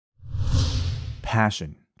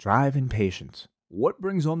passion, drive, and patience. What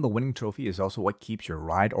brings home the winning trophy is also what keeps your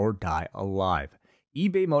ride or die alive.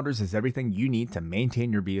 eBay Motors has everything you need to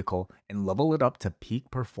maintain your vehicle and level it up to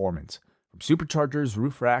peak performance. From superchargers,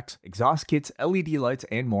 roof racks, exhaust kits, LED lights,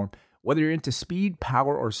 and more, whether you're into speed,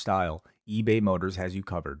 power, or style, eBay Motors has you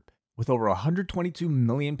covered. With over 122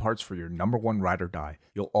 million parts for your number one ride or die,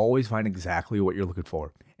 you'll always find exactly what you're looking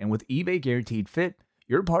for. And with eBay Guaranteed Fit,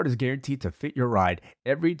 your part is guaranteed to fit your ride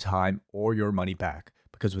every time or your money back.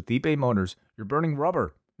 Because with eBay Motors, you're burning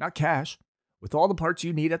rubber, not cash. With all the parts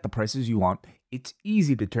you need at the prices you want, it's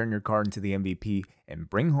easy to turn your car into the MVP and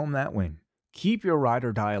bring home that win. Keep your ride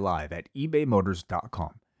or die alive at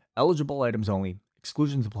ebaymotors.com. Eligible items only.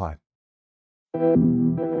 Exclusions apply.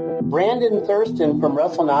 Brandon Thurston from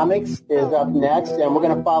Wrestlenomics is up next, and we're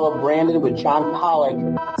going to follow Brandon with John Pollock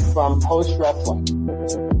from Post Wrestling.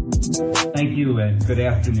 Thank you, and good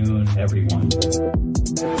afternoon, everyone.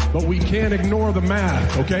 But we can't ignore the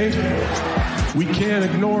math, okay? We can't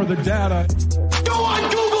ignore the data. Go on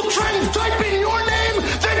Google Trends, type in your name,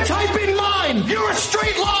 then type in mine. You're a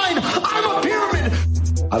straight line. I'm a pyramid.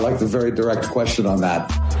 I like the very direct question on that.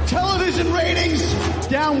 Television ratings,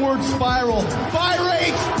 downward spiral. Buy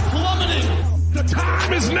rates, plummeting. The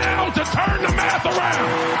time is now to turn the math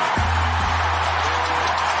around.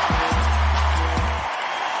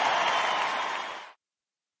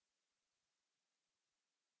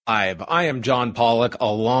 I am John Pollock,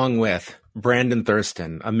 along with Brandon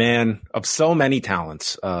Thurston, a man of so many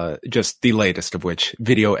talents, just the latest of which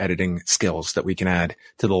video editing skills that we can add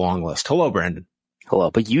to the long list. Hello, Brandon.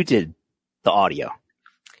 Hello, but you did the audio.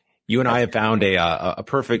 You and I have found a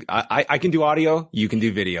perfect, I can do audio, you can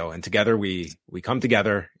do video, and together we come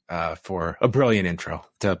together for a brilliant intro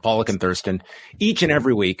to Pollock and Thurston each and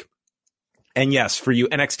every week. And yes, for you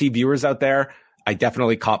NXT viewers out there, I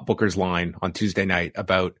definitely caught Booker's line on Tuesday night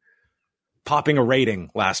about popping a rating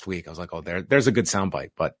last week. I was like, oh, there's a good soundbite,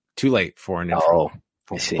 but too late for an intro. Oh,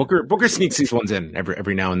 I see. Booker sneaks these ones in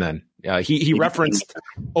every now and then. He referenced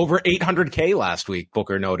over 800K last week.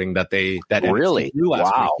 Booker noting that really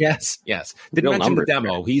last wow week. Yes. Didn't mention the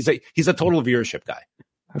demo. He's a total viewership guy.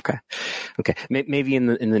 Okay. Maybe in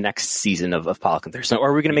the next season of Pollock and Thurston,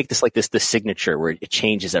 or are we going to make this like the signature where it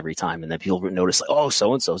changes every time, and then people notice like, oh,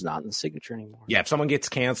 so and so's not in the signature anymore. Yeah, if someone gets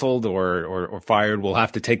canceled or fired, we'll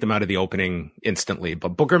have to take them out of the opening instantly.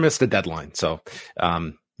 But Booker missed a deadline, so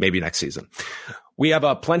maybe next season. We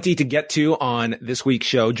have plenty to get to on this week's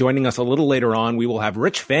show. Joining us a little later on, we will have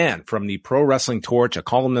Rich Fann from the Pro Wrestling Torch, a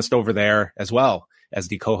columnist over there, as well as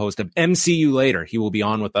the co-host of MCU Later. He will be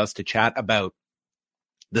on with us to chat about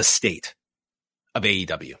the state of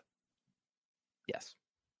AEW. Yes.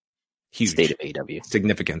 Huge. State of AEW.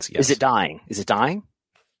 Significance, yes. Is it dying?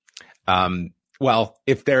 Well,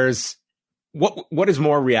 if there's what is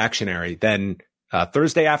more reactionary than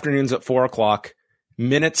Thursday afternoons at 4:00,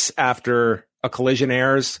 minutes after a collision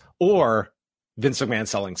airs, or Vince McMahon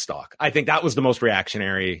selling stock? I think that was the most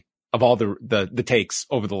reactionary of all the takes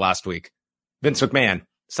over the last week. Vince McMahon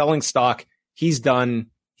selling stock. He's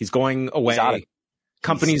done. He's going away.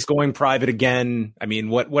 Company's going private again. I mean,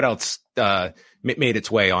 what else made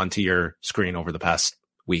its way onto your screen over the past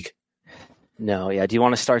week? No, yeah. Do you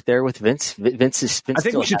want to start there with Vince? Vince I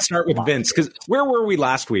think we should start with Vince, because where were we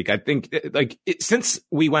last week? I think since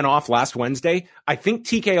we went off last Wednesday, I think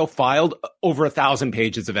TKO filed over 1,000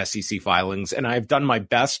 pages of SEC filings, and I've done my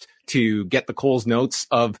best to get the Cole's notes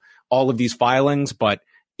of all of these filings, but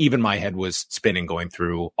even my head was spinning going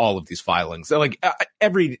through all of these filings. So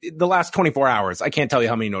the last 24 hours, I can't tell you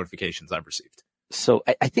how many notifications I've received. So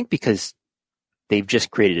I think because they've just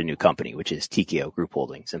created a new company, which is TKO Group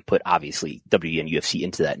Holdings, and put obviously WWE and UFC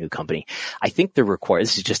into that new company. I think they're required,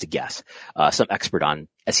 this is just a guess, some expert on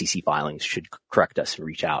SEC filings should correct us and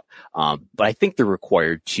reach out. But I think they're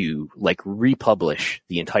required to republish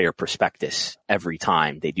the entire prospectus every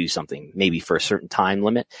time they do something, maybe for a certain time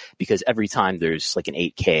limit, because every time there's an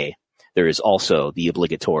 8K, there is also the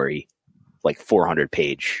obligatory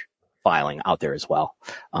 400-page filing out there as well.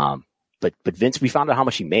 But Vince, we found out how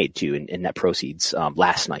much he made too in net proceeds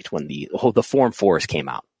last night when the Form 4s came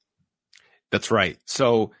out. That's right.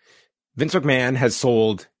 So Vince McMahon has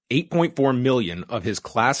sold 8.4 million of his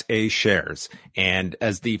Class A shares, and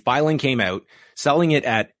as the filing came out, selling it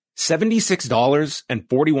at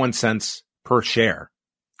 $76.41 per share,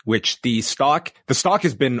 which the stock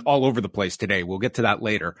has been all over the place today. We'll get to that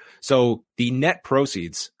later. So the net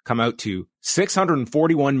proceeds come out to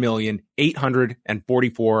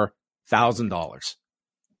 $641,844,000.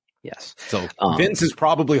 Yes. So Vince is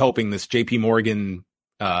probably hoping this JP Morgan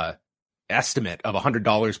estimate of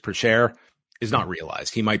 $100 per share is not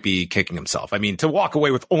realized. He might be kicking himself. I mean, to walk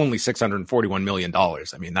away with only $641 million,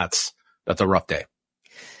 I mean, that's a rough day.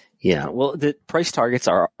 Yeah, well, the price targets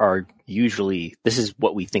are usually, this is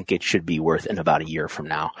what we think it should be worth in about a year from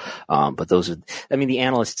now. But those are, I mean, the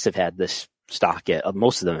analysts have had this stock at,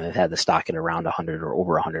 most of them have had the stock at around 100 or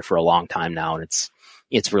over 100 for a long time now. And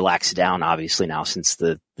it's relaxed down, obviously, now since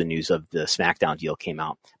the news of the SmackDown deal came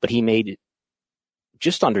out. But he made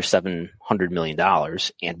just under $700 million.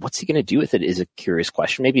 And what's he going to do with it is a curious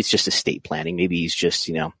question. Maybe it's just estate planning. Maybe he's just,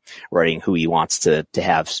 writing who he wants to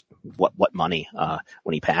have what money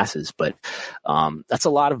when he passes. But that's a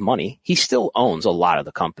lot of money. He still owns a lot of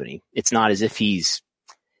the company. It's not as if he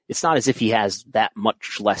has that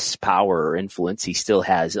much less power or influence. He still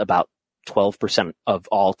has about 12% of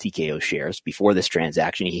all TKO shares. Before this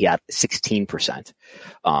transaction, he had 16%.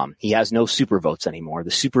 He has no super votes anymore.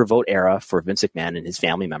 The super vote era for Vince McMahon and his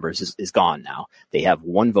family members is gone now. They have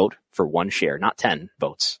one vote for one share, not 10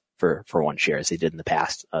 votes for one share as they did in the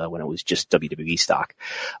past when it was just WWE stock.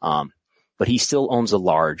 But he still owns a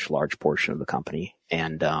large portion of the company.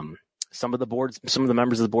 And some of the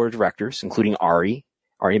members of the board of directors, including Ari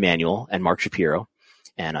Emanuel and Mark Shapiro,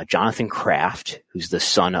 and Jonathan Kraft, who's the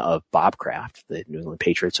son of Bob Kraft, the New England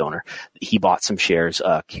Patriots owner, he bought some shares.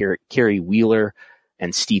 Kerry Wheeler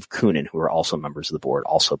and Steve Koonin, who are also members of the board,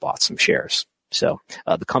 also bought some shares. So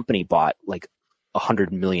the company bought like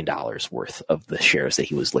 $100 million worth of the shares that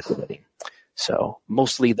he was liquidating. So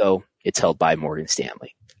mostly, though, it's held by Morgan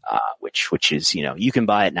Stanley, which is, you can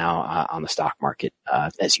buy it now on the stock market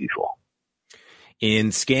as usual.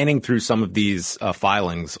 In scanning through some of these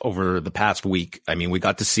filings over the past week, I mean, we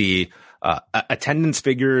got to see attendance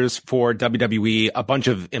figures for WWE, a bunch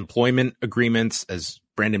of employment agreements, as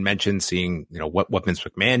Brandon mentioned, seeing, what Vince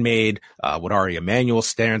McMahon made, what Ari Emanuel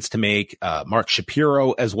stands to make, Mark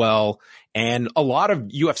Shapiro as well, and a lot of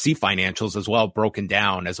UFC financials as well broken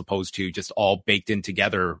down as opposed to just all baked in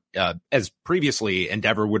together, as previously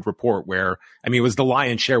Endeavor would report where, I mean, it was the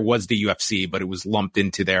lion's share was the UFC, but it was lumped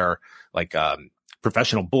into their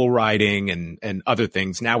professional bull riding and other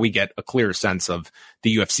things. Now we get a clearer sense of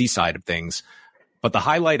the UFC side of things. But the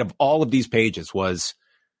highlight of all of these pages was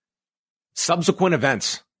subsequent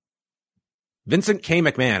events. Vincent K.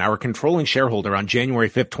 McMahon, our controlling shareholder on January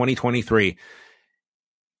 5th, 2023,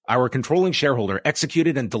 our controlling shareholder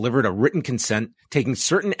executed and delivered a written consent, taking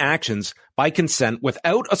certain actions by consent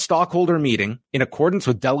without a stockholder meeting in accordance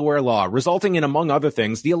with Delaware law, resulting in, among other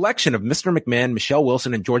things, the election of Mr. McMahon, Michelle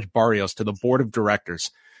Wilson, and George Barrios to the board of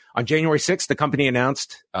directors. On January 6th, the company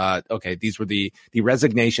announced, these were the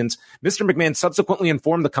resignations. Mr. McMahon subsequently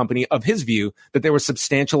informed the company of his view that there was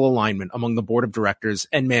substantial alignment among the board of directors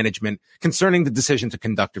and management concerning the decision to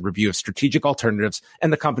conduct a review of strategic alternatives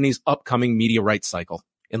and the company's upcoming media rights cycle.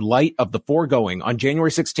 In light of the foregoing, on January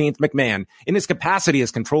 16th, McMahon, in his capacity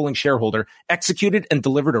as controlling shareholder, executed and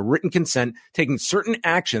delivered a written consent, taking certain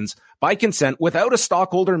actions by consent without a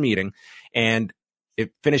stockholder meeting. And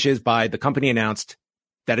it finishes by the company announced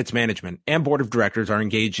that its management and board of directors are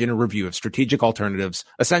engaged in a review of strategic alternatives.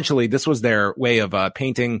 Essentially, this was their way of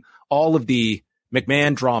painting all of the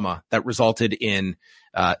McMahon drama that resulted in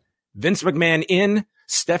Vince McMahon in,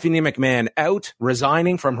 Stephanie McMahon out,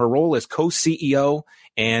 resigning from her role as co-CEO,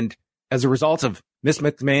 and as a result of Miss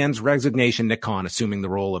McMahon's resignation, Nick Khan assuming the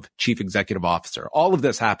role of chief executive officer. All of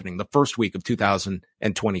this happening the first week of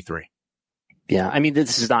 2023. Yeah, I mean,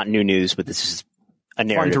 this is not new news, but this is a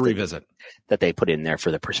narrative fun to revisit that they put in there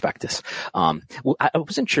for the prospectus. I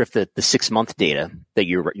wasn't sure if the 6-month data that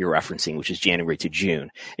you're referencing, which is January to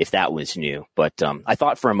June, if that was new. But I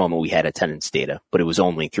thought for a moment we had attendance data, but it was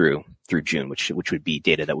only through June, which would be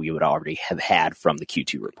data that we would already have had from the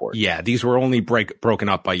Q2 report. Yeah, these were only broken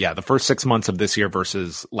up by the first 6 months of this year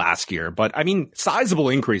versus last year. But I mean, sizable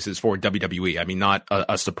increases for WWE. I mean, not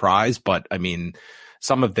a surprise, but I mean,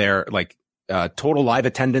 some of their total live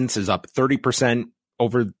attendance is up 30%.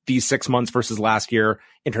 Over these 6 months versus last year,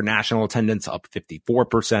 international attendance up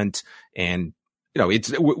 54%. And,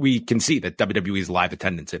 we can see that WWE's live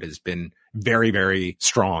attendance, it has been very, very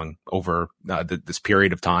strong over this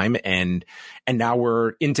period of time. And now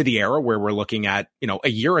we're into the era where we're looking at, a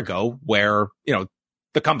year ago where,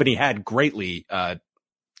 the company had greatly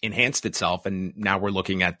enhanced itself. And now we're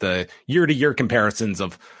looking at the year-to-year comparisons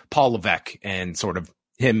of Paul Levesque and sort of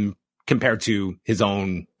him compared to his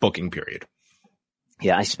own booking period.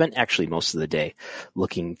 Yeah, I spent actually most of the day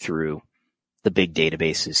looking through the big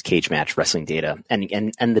databases, Cage Match Wrestling data, and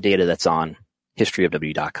the data that's on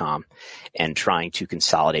historyofw.com, and trying to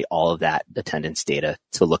consolidate all of that attendance data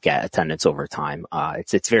to look at attendance over time.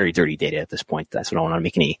 It's very dirty data at this point. That's what I don't want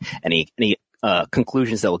to make any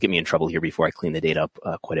conclusions that will get me in trouble here before I clean the data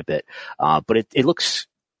up quite a bit. But it looks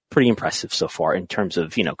pretty impressive so far in terms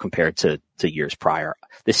of, compared to years prior.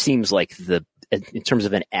 This seems like in terms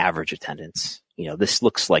of an average attendance, this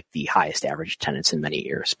looks like the highest average attendance in many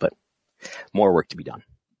years, but more work to be done.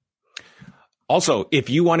 Also, if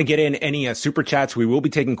you want to get in any super chats, we will be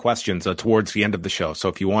taking questions towards the end of the show. So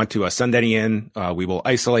if you want to send any in, we will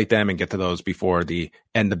isolate them and get to those before the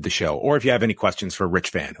end of the show. Or if you have any questions for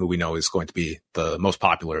Rich Fann, who we know is going to be the most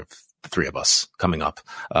popular of the three of us coming up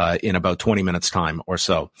in about 20 minutes time or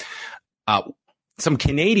so. Some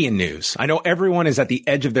Canadian news. I know everyone is at the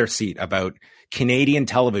edge of their seat about Canadian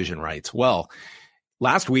television rights. Well,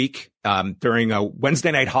 last week during a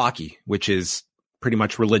Wednesday night hockey, which is pretty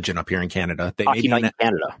much religion up here in Canada. Hockey Night in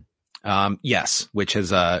Canada. Yes, which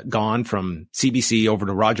has gone from CBC over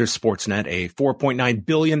to Rogers Sportsnet, a $4.9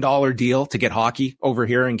 billion deal to get hockey over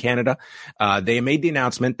here in Canada. They made the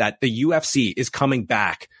announcement that the UFC is coming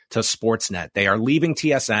back to Sportsnet. They are leaving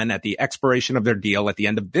TSN at the expiration of their deal at the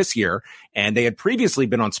end of this year, and they had previously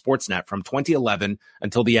been on Sportsnet from 2011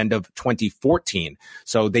 until the end of 2014.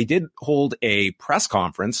 So they did hold a press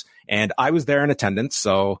conference, and I was there in attendance,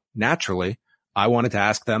 so naturally, I wanted to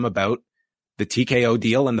ask them about the TKO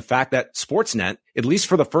deal and the fact that Sportsnet, at least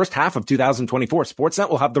for the first half of 2024, Sportsnet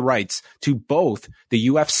will have the rights to both the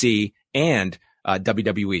UFC and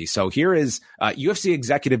WWE. So here is UFC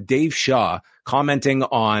executive Dave Shaw commenting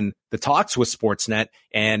on the talks with Sportsnet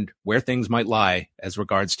and where things might lie as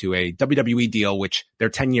regards to a WWE deal, which their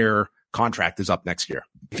 10-year contract is up next year.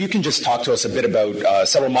 If you can just talk to us a bit about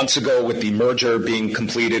several months ago with the merger being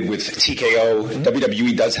completed with TKO,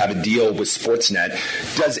 WWE does have a deal with Sportsnet.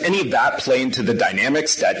 Does any of that play into the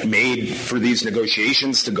dynamics that made for these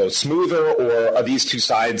negotiations to go smoother, or are these two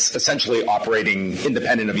sides essentially operating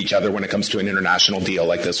independent of each other when it comes to an international deal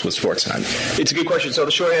like this with Sportsnet? It's a good question. So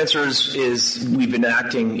the short answer is we've been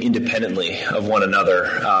acting independently of one another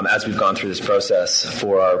as we've gone through this process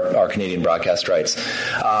for our Canadian broadcast rights.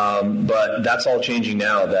 But that's all changing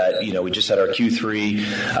now that, we just had our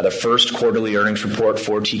Q3, the first quarterly earnings report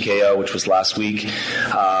for TKO, which was last week,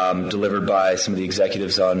 delivered by some of the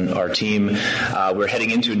executives on our team. We're heading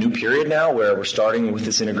into a new period now where we're starting with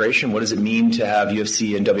this integration. What does it mean to have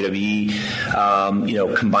UFC and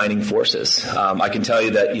WWE, combining forces? I can tell you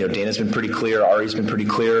that, Dana's been pretty clear, Ari's been pretty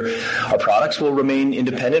clear. Our products will remain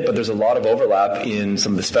independent, but there's a lot of overlap in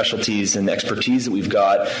some of the specialties and expertise that we've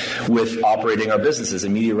got with operating our businesses,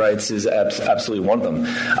 and media rights is absolutely one of them.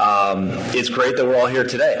 It's great that we're all here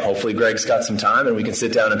today. Hopefully Greg's got some time and we can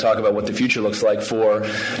sit down and talk about what the future looks like for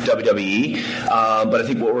WWE. But I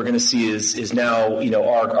think what we're going to see is now,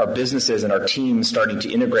 our businesses and our teams starting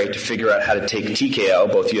to integrate to figure out how to take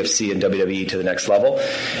TKO, both UFC and WWE, to the next level.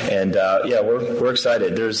 And we're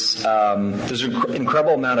excited. There's an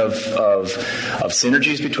incredible amount of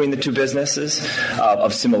synergies between the two businesses,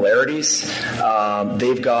 of similarities.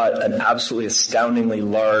 They've got an absolutely astoundingly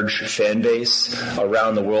large fan base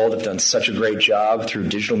around the world. Have done such a great job through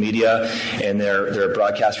digital media and their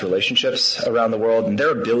broadcast relationships around the world, and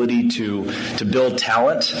their ability to build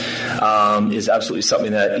talent is absolutely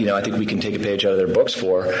something that I think we can take a page out of their books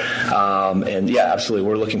for. Absolutely,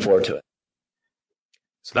 we're looking forward to it.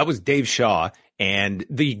 So that was Dave Shaw. And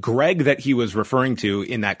the Greg that he was referring to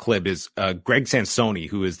in that clip is Greg Sansoni,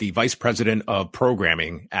 who is the vice president of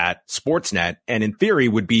programming at Sportsnet, and in theory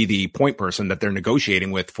would be the point person that they're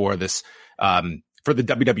negotiating with for this for the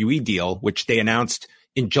WWE deal, which they announced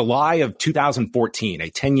in July of 2014, a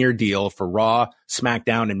 10-year deal for Raw,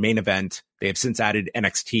 SmackDown, and Main Event. They have since added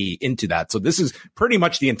NXT into that. So this is pretty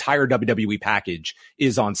much the entire WWE package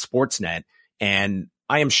is on Sportsnet. And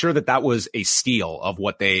I am sure that was a steal of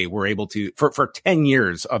what they were able to for 10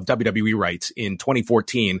 years of WWE rights in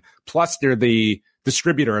 2014. Plus they're the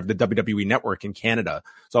distributor of the WWE network in Canada.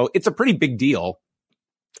 So it's a pretty big deal.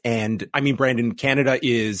 And I mean, Brandon, Canada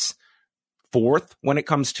is fourth when it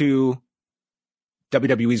comes to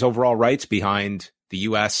WWE's overall rights, behind the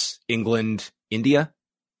US, England, India.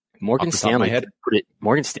 Morgan Stanley put it,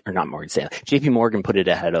 JP Morgan put it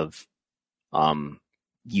ahead of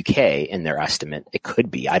UK in their estimate. It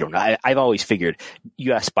could be. I don't know. I've always figured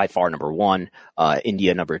US by far number one,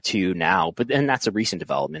 India number two now, but then that's a recent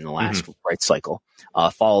development in the last rights cycle,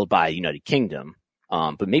 followed by United Kingdom.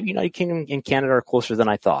 But maybe United Kingdom and Canada are closer than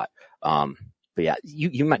I thought. But yeah,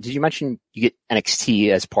 did you mention you get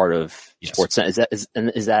NXT as part of Sportsnet?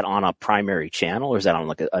 Is that on a primary channel, or is that on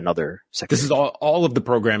like another secondary? This is all of the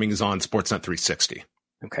programming is on Sportsnet 360.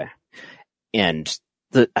 Okay. And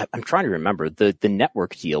I'm trying to remember the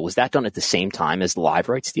network deal. Was that done at the same time as the live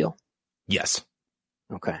rights deal? Yes.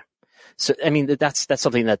 Okay. So, I mean, that's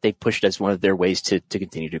something that they've pushed as one of their ways to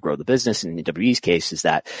continue to grow the business. And in WWE's case is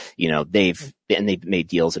that, they've made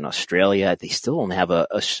deals in Australia. They still only have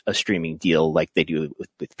a streaming deal like they do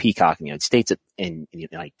with Peacock in the United States and in the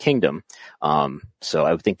United Kingdom. So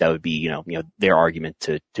I would think that would be, their argument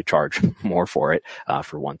to charge more for it,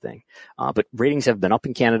 for one thing. But ratings have been up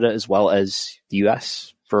in Canada as well as the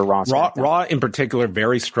US for Raw. Raw in particular,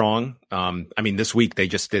 very strong. This week they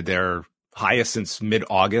just did their highest since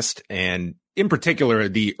mid-August, and in particular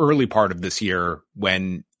the early part of this year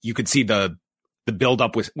when you could see the build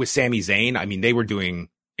up with Sami Zayn. They were doing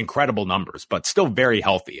incredible numbers, but still very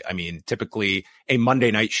healthy. Typically a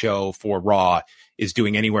Monday night show for Raw is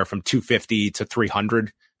doing anywhere from 250 to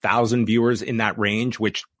 300,000 viewers in that range,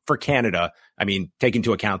 which for Canada, take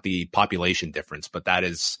into account the population difference, but that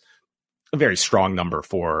is a very strong number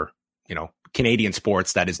for, Canadian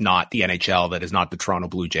sports. That is not the NHL. That is not the Toronto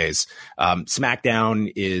Blue Jays.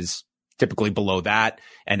 SmackDown is typically below that.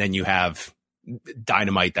 And then you have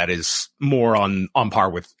Dynamite that is more on par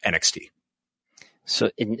with NXT. So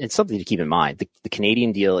it's something to keep in mind. The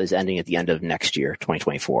Canadian deal is ending at the end of next year,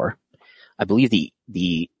 2024. I believe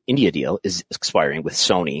the India deal is expiring with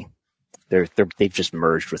Sony. They've just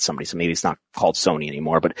merged with somebody, so maybe it's not called Sony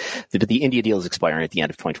anymore, but the India deal is expiring at the end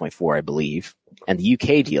of 2024, I believe. And the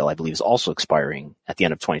UK deal, I believe, is also expiring at the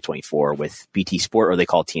end of 2024 with BT Sport, or they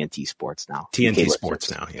call it TNT Sports now. TNT Sports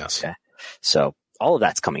now, yes. Okay. So all of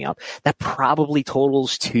that's coming up. That probably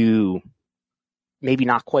totals to maybe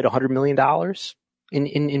not quite $100 million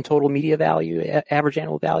in total media value, average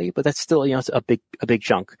annual value, but that's still, it's a big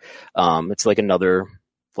chunk. It's like another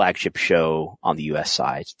flagship show on the US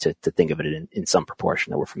side to think of it in some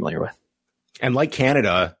proportion that we're familiar with. And like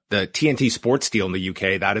Canada, the TNT Sports deal in the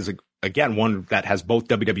UK, that is again one that has both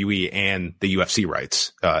WWE and the UFC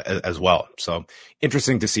rights as well. So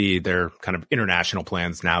interesting to see their kind of international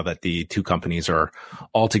plans now that the two companies are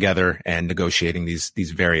all together and negotiating these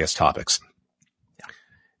various topics.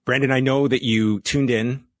 Brandon, I know that you tuned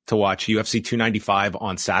in to watch UFC 295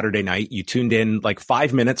 on Saturday night. You tuned in like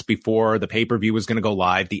 5 minutes before the pay-per-view was going to go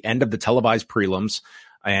live, the end of the televised prelims.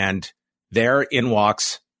 And there in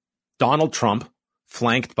walks Donald Trump,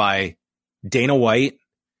 flanked by Dana White,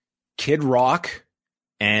 Kid Rock,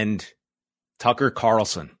 and Tucker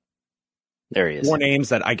Carlson. There he is. 4 names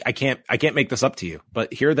that I can't make this up to you,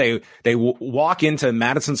 but here they walk into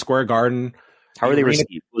Madison Square Garden. How were they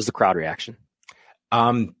received? What was the crowd reaction?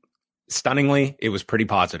 Stunningly, it was pretty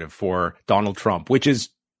positive for Donald Trump, which is,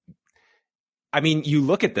 you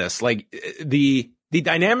look at this, like the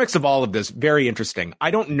dynamics of all of this, very interesting.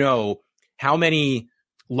 I don't know how many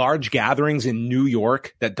large gatherings in New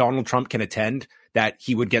York that Donald Trump can attend that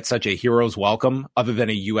he would get such a hero's welcome other than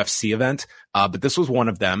a UFC event. But this was one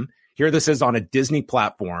of them. Here this is on a Disney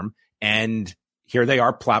platform, and here they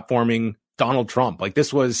are platforming Donald Trump. Like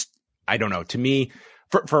this was, I don't know, to me,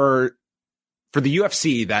 for the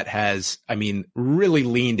UFC that has, really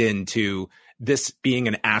leaned into this being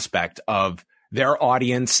an aspect of their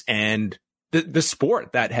audience and the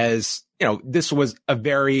sport that has, this was a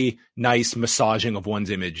very nice massaging of one's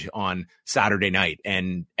image on Saturday night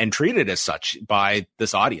and treated as such by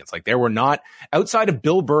this audience. Like there were not, outside of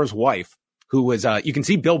Bill Burr's wife, who was, you can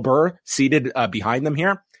see Bill Burr seated behind them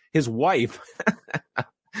here, his wife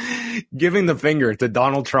giving the finger to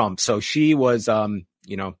Donald Trump. So she was,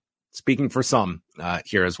 speaking for some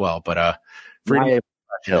here as well, but Freedom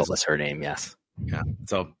Hill was her name, yes. Yeah,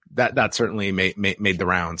 so that certainly made the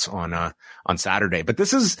rounds on Saturday. But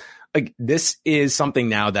this is something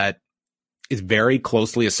now that is very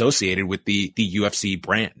closely associated with the UFC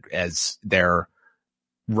brand as their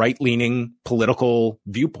right-leaning political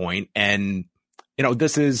viewpoint, and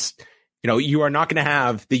this is you are not going to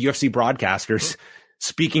have the UFC broadcasters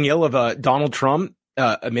speaking ill of Donald Trump.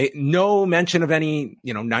 No mention of any,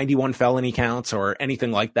 91 felony counts or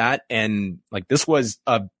anything like that. And like, this was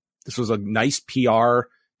a nice PR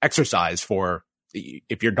exercise for,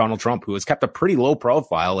 if you're Donald Trump, who has kept a pretty low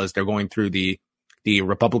profile as they're going through the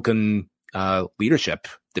Republican, leadership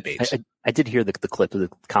debates. I did hear the clip of the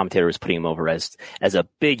commentator was putting him over as a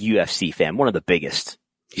big UFC fan, one of the biggest.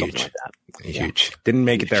 Huge. Like that. Huge. Didn't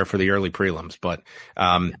make it there for the early prelims, but,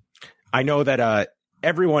 I know that,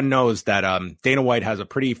 everyone knows that Dana White has a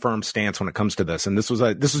pretty firm stance when it comes to this, and this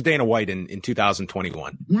was Dana White in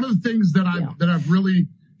 2021. One of the things that I've really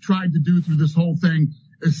tried to do through this whole thing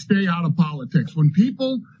is stay out of politics. When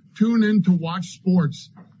people tune in to watch sports,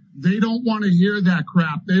 they don't want to hear that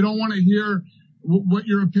crap. They don't want to hear what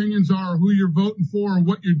your opinions are, or who you're voting for, or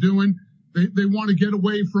what you're doing. They want to get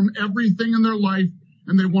away from everything in their life,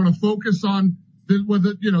 and they want to focus on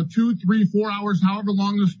whether 2, 3, 4 hours, however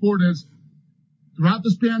long the sport is, throughout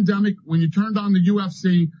this pandemic, when you turned on the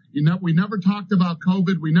UFC, we never talked about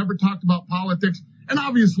COVID. We never talked about politics. And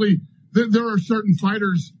obviously, there are certain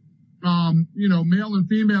fighters, male and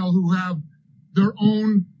female, who have their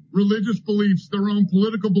own religious beliefs, their own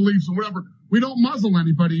political beliefs, and whatever. We don't muzzle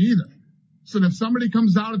anybody either. So if somebody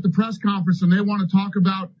comes out at the press conference and they want to talk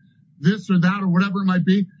about this or that or whatever it might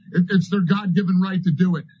be, it's their God-given right to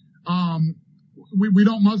do it. We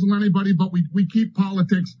don't muzzle anybody, but we keep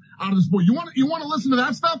politics out of the sport. You want to listen to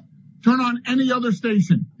that stuff? Turn on any other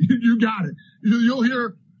station. You got it. You'll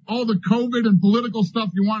hear all the COVID and political stuff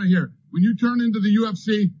you want to hear. When you turn into the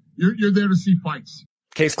UFC, you're there to see fights.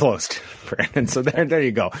 Case closed, Brandon. So there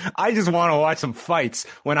you go. I just want to watch some fights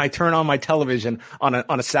when I turn on my television on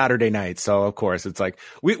a Saturday night. So of course it's like,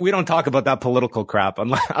 we don't talk about that political crap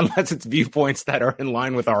unless it's viewpoints that are in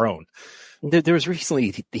line with our own. There was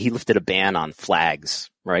recently, he lifted a ban on flags,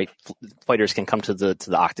 right? Fighters can come to the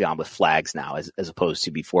octagon with flags now, as opposed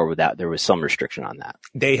to before without, there was some restriction on that.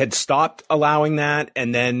 They had stopped allowing that.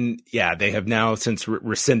 And then, they have now since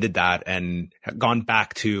rescinded that and gone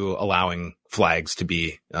back to allowing flags to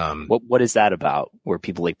be, what is that about? Were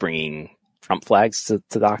people like bringing Trump flags to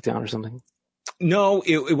the octagon or something? No,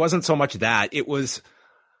 it wasn't so much that. It was,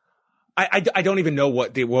 I don't even know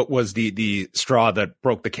what was the straw that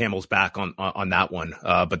broke the camel's back on that one.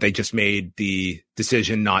 But they just made the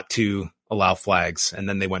decision not to allow flags, and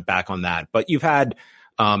then they went back on that. But you've had,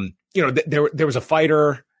 there was a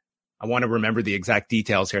fighter. I want to remember the exact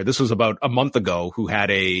details here. This was about a month ago, who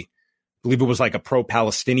had I believe it was like a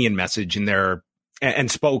pro-Palestinian message in there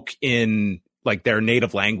and spoke in like their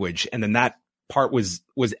native language. And then that part was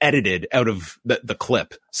edited out of the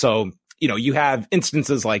clip. So, you have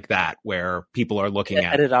instances like that where people are looking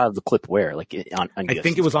at edit out of the clip where, like on I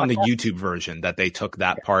think it was on the YouTube version that they took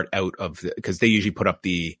that part out of because they usually put up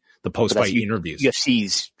the post-fight interviews.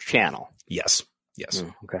 UFC's channel. Yes.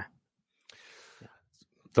 Okay.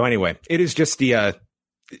 So anyway, it is just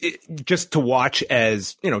just to watch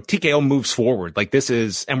as, TKO moves forward. Like this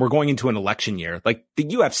is, and we're going into an election year. Like the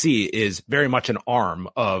UFC is very much an arm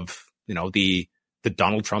of, the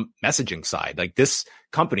Donald Trump messaging side. Like this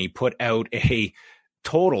company put out a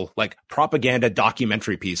total like propaganda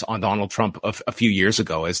documentary piece on Donald Trump a few years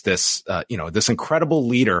ago as this, this incredible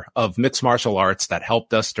leader of mixed martial arts that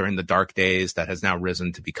helped us during the dark days, that has now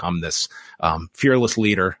risen to become this fearless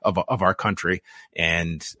leader of our country.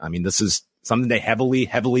 And I mean, this is something they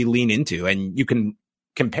heavily lean into. And you can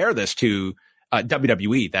compare this to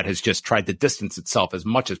WWE that has just tried to distance itself as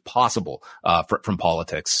much as possible from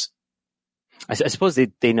politics. I suppose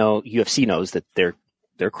they know, UFC knows that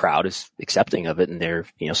their crowd is accepting of it and they're,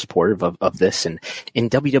 supportive of this. And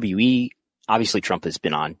in WWE, obviously Trump has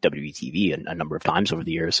been on WTV a number of times over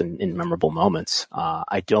the years and in memorable moments.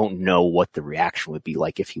 I don't know what the reaction would be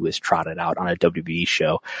like if he was trotted out on a WWE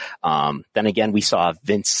show. Then again, we saw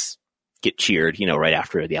Vince get cheered, right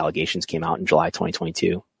after the allegations came out in July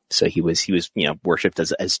 2022. So he was, worshipped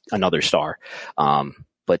as another star.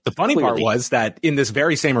 But the funny part was that in this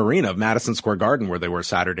very same arena of Madison Square Garden where they were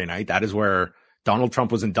Saturday night, that is where Donald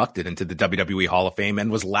Trump was inducted into the WWE Hall of Fame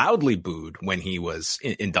and was loudly booed when he was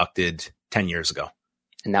inducted 10 years ago.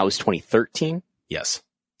 And that was 2013? Yes.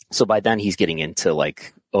 So by then he's getting into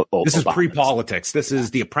like... this is pre-politics. This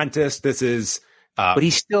is The Apprentice. This is... but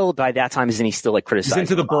he's still, by that time, isn't he still like criticizing?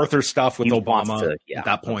 He's into the birther stuff with Obama to, at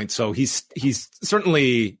that point. So he's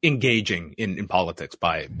certainly engaging in politics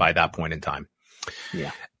by that point in time. Yeah.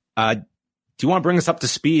 Do you want to bring us up to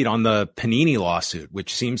speed on the Panini lawsuit,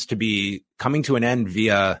 which seems to be coming to an end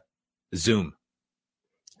via Zoom?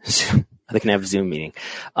 They can have a Zoom meeting.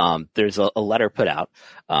 There's a letter put out.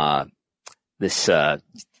 Last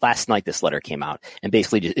night, this letter came out, and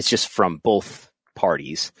basically it's just from both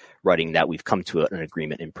parties writing that we've come to an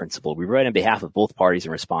agreement in principle. We write on behalf of both parties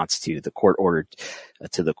in response to the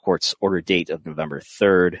court's order date of November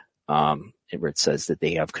 3rd. Where it says that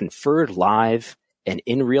they have conferred live and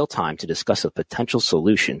in real time to discuss a potential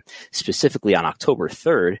solution. Specifically on October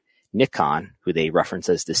 3rd, Nick Khan, who they reference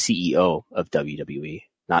as the CEO of WWE,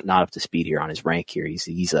 not up to speed here on his rank here.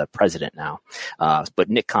 He's a president now. But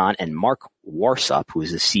Nick Khan and Mark Warsup, who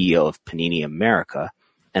is the CEO of Panini America,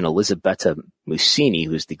 and Elisabetta Mussini,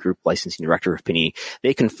 who's the group licensing director of Panini,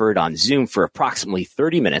 they conferred on Zoom for approximately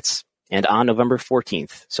 30 minutes. And on November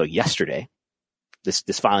 14th, so yesterday,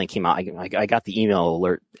 this filing came out. I got the email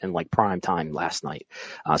alert in like prime time last night.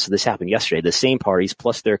 So this happened yesterday. The same parties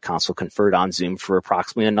plus their counsel conferred on Zoom for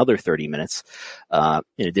approximately another 30 minutes. In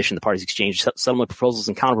addition, the parties exchanged settlement proposals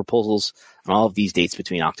and counter proposals on all of these dates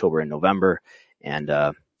between October and November. And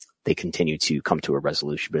they continue to come to a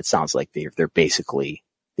resolution. But it sounds like they're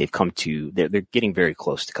getting very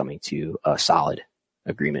close to coming to a solid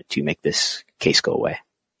agreement to make this case go away.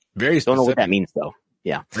 Very specific. Don't know what that means though.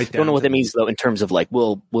 Yeah. Right, don't know what that means though in terms of like,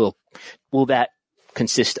 will that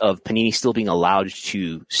consist of Panini still being allowed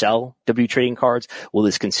to sell W trading cards? Will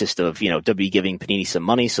this consist of, W giving Panini some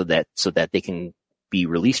money so that they can be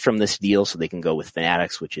released from this deal so they can go with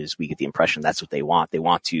Fanatics, which is, we get the impression that's what they want. They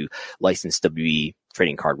want to license WWE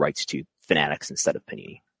trading card rights to Fanatics instead of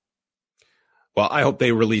Panini. Well, I hope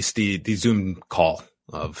they release the Zoom call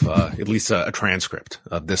of at least a transcript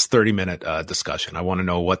of this 30-minute discussion. I want to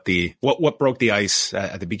know what broke the ice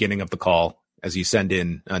at the beginning of the call as you send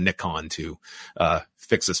in Nick Khan to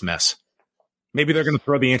fix this mess. Maybe they're going to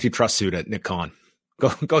throw the antitrust suit at Nick Khan.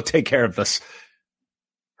 Go take care of this.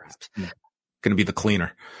 Perhaps. Going to be the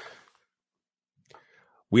cleaner.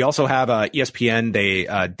 We also have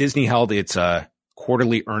ESPN. Disney held its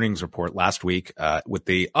quarterly earnings report last week with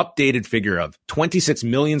the updated figure of 26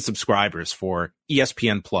 million subscribers for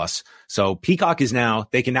ESPN Plus. So Peacock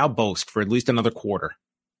they can now boast for at least another quarter.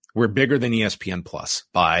 We're bigger than ESPN Plus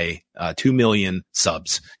by 2 million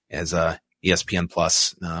subs as ESPN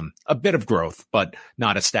Plus. A bit of growth, but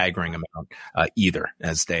not a staggering amount either.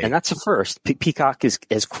 And that's a first. Peacock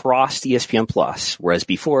has crossed ESPN Plus, whereas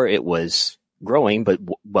before it was growing, but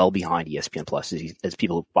well behind ESPN Plus, as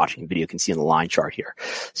people watching the video can see in the line chart here.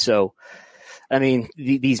 So, I mean,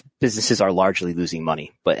 these businesses are largely losing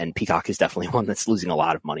money, and Peacock is definitely one that's losing a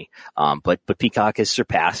lot of money. But Peacock has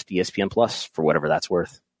surpassed ESPN Plus for whatever that's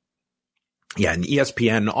worth. Yeah, and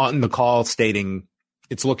ESPN on the call stating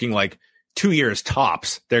it's looking like 2 years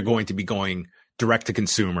tops, they're going to be going direct to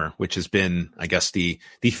consumer, which has been, I guess, the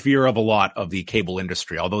fear of a lot of the cable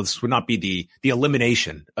industry. Although this would not be the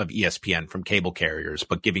elimination of ESPN from cable carriers,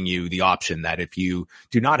 but giving you the option that if you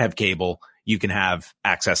do not have cable, you can have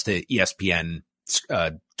access to ESPN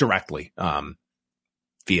directly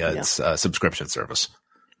via its subscription service.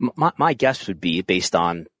 My guess would be, based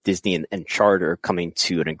on Disney and Charter coming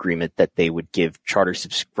to an agreement that they would give Charter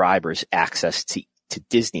subscribers access to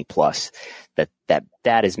Disney Plus,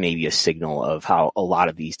 that is maybe a signal of how a lot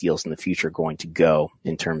of these deals in the future are going to go,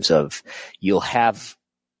 in terms of you'll have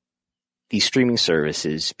these streaming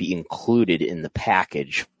services be included in the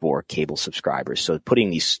package for cable subscribers. So putting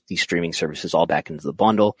these streaming services all back into the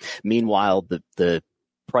bundle. Meanwhile, the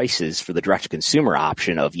prices for the direct-to-consumer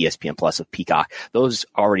option of ESPN Plus, of Peacock, those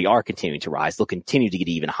already are continuing to rise. They'll continue to get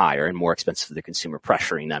even higher and more expensive for the consumer,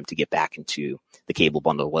 pressuring them to get back into the cable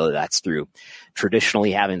bundle, whether that's through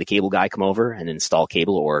traditionally having the cable guy come over and install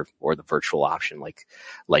cable, or the virtual option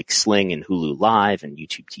like Sling and Hulu Live and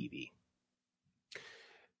YouTube TV.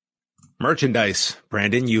 Merchandise,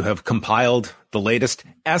 Brandon, you have compiled the latest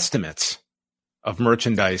estimates of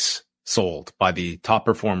merchandise sold by the top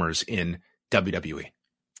performers in WWE.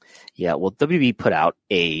 Yeah, well, WWE put out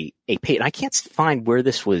a page, and I can't find where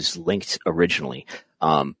this was linked originally,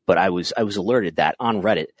 but I was alerted that on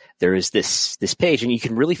Reddit there is this page, and you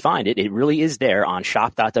can really find it. It really is there on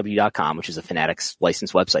shop.w.com, which is a Fanatics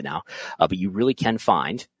licensed website now. But you really can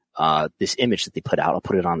find this image that they put out. I'll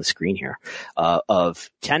put it on the screen here, of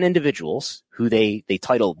 10 individuals who they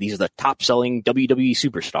title, these are the top selling WWE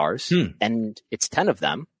superstars, and it's 10 of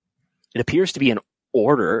them. It appears to be an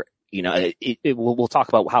order. We'll talk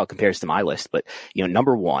about how it compares to my list, but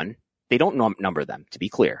number one, they don't number them, to be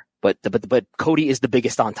clear, but Cody is the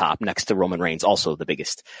biggest on top, next to Roman Reigns, also the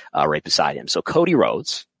biggest right beside him. So Cody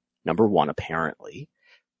Rhodes, number one, apparently.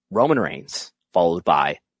 Roman Reigns, followed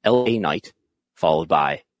by LA Knight, followed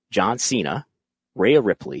by John Cena, Rhea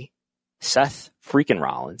Ripley, Seth freaking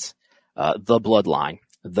Rollins, The Bloodline,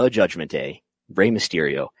 The Judgment Day, Rey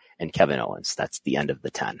Mysterio, and Kevin Owens. That's the end of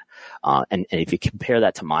the 10. And if you compare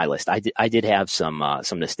that to my list, I did have some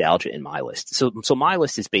nostalgia in my list. So my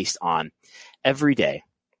list is based on every day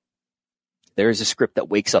there is a script that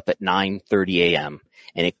wakes up at 9:30 a.m.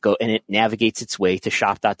 and it navigates its way to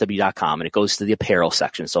shop.w.com, and it goes to the apparel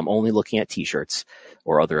section. So I'm only looking at t-shirts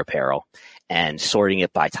or other apparel and sorting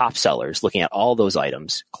it by top sellers, looking at all those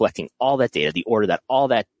items, collecting all that data, the order that all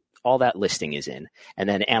that listing is in, and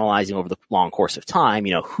then analyzing over the long course of time,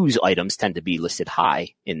 whose items tend to be listed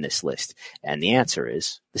high in this list. And the answer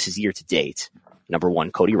is, this is year to date. Number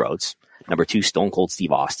one, Cody Rhodes. Number two, Stone Cold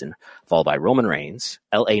Steve Austin, followed by Roman Reigns,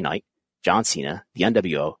 LA Knight, John Cena, the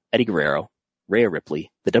NWO, Eddie Guerrero, Rhea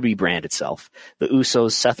Ripley, the W brand itself, the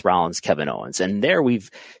Usos, Seth Rollins, Kevin Owens. And there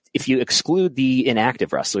if you exclude the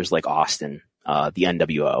inactive wrestlers like Austin, the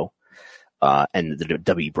NWO, and the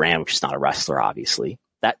W brand, which is not a wrestler, obviously,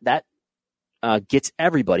 that gets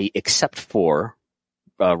everybody except for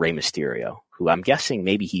Rey Mysterio, who I'm guessing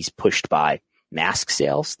maybe he's pushed by mask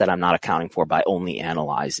sales that I'm not accounting for by only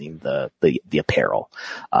analyzing the apparel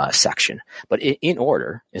section. But in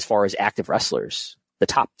order, as far as active wrestlers, the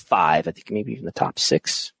top 5, I think maybe even the top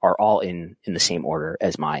 6 are all in the same order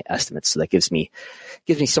as my estimates. So that gives me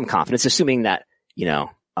some confidence, assuming that,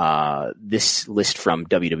 this list from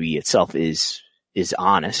WWE itself is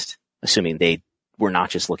honest, assuming they were not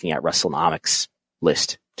just looking at Wrestlenomics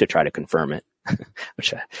list to try to confirm it,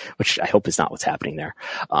 which I hope is not what's happening there.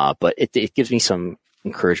 But it gives me some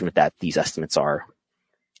encouragement that these estimates are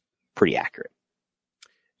pretty accurate.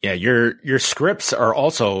 Yeah, your scripts are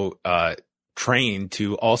also trained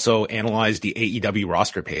to also analyze the AEW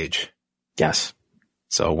roster page. Yes.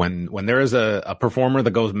 So when there is a performer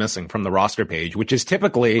that goes missing from the roster page, which is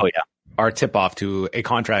typically our tip off to a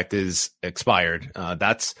contract is expired,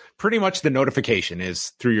 that's pretty much the notification is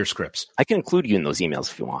through your scripts. I can include you in those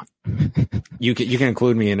emails if you want. You can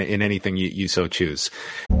include me in anything you so choose.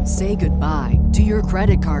 Say goodbye to your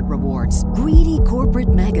credit card rewards. Greedy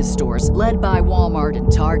corporate mega stores, led by Walmart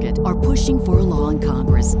and Target, are pushing for a law in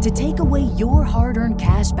Congress to take away your hard-earned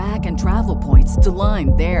cash back and travel points to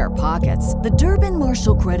line their pockets. The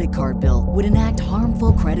Durbin-Marshall credit card bill would enact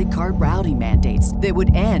harmful credit card routing mandates that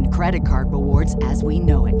would end credit card rewards as we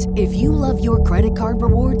know it. If you love your credit card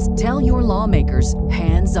rewards, tell your lawmakers,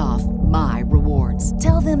 hands off my rewards.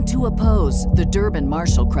 Tell them to oppose the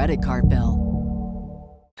Durbin-Marshall credit card bill.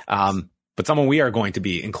 But someone we are going to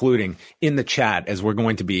be including in the chat as we're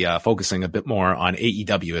going to be focusing a bit more on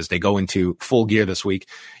AEW as they go into full gear this week.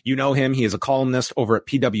 You know him. He is a columnist over at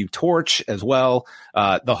PW Torch as well,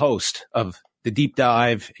 the host of The Deep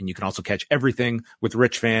Dive. And you can also catch everything with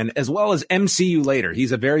Rich Fann as well as MCU later.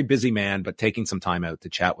 He's a very busy man, but taking some time out to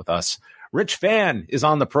chat with us. Rich Fann is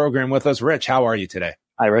on the program with us. Rich, how are you today?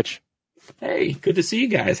 Hi, Rich. Hey, good to see you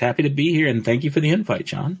guys. Happy to be here. And thank you for the invite,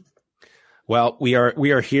 John. Well, we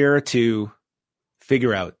are here to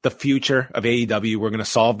figure out the future of AEW. We're going to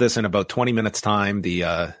solve this in about 20 minutes time.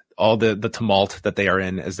 All the tumult that they are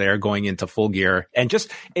in as they are going into full gear, and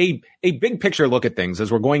just a big picture look at things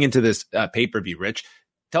as we're going into this pay-per-view. Rich,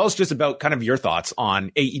 tell us just about kind of your thoughts on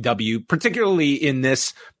AEW, particularly in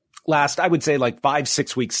this last, I would say, like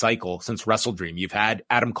 5-6 week cycle since Wrestle Dream. You've had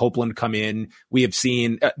Adam Copeland come in. We have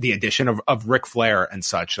seen the addition of Ric Flair and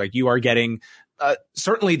such. Like, you are getting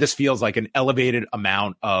certainly this feels like an elevated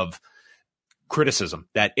amount of criticism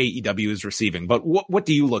that AEW is receiving. But what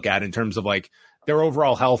do you look at in terms of like their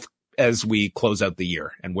overall health as we close out the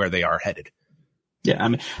year and where they are headed? Yeah,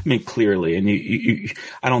 I mean, clearly, and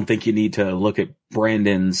I don't think you need to look at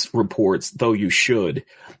Brandon's reports, though you should,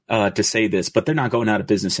 to say this, but they're not going out of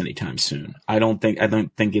business anytime soon. I don't think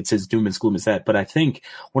it's as doom and gloom as that. But I think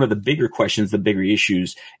one of the bigger questions, the bigger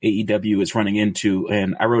issues AEW is running into,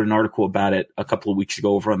 and I wrote an article about it a couple of weeks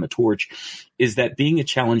ago over on the Torch, is that being a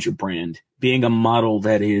challenger brand, being a model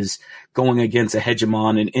that is going against a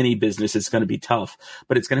hegemon in any business is going to be tough,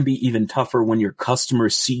 but it's going to be even tougher when your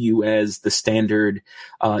customers see you as the standard,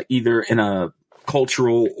 either in a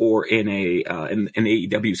cultural or in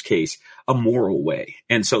AEW's case, a moral way.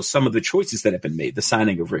 And so some of the choices that have been made, the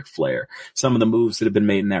signing of Ric Flair, some of the moves that have been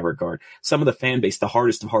made in that regard, some of the fan base, the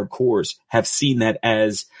hardest of hardcores, have seen that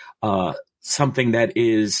as something that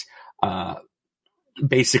is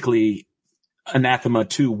basically anathema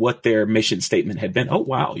to what their mission statement had been. Oh,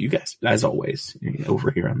 wow. You guys, as always,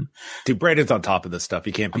 over here. Dude, Brandon's on top of this stuff.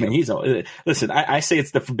 He can't be. I mean, listen, I say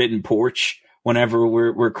it's the forbidden porch whenever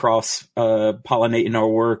we're cross pollinating our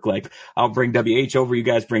work. Like, I'll bring WH over, you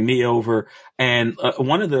guys bring me over. And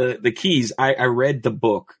one of the keys, I read the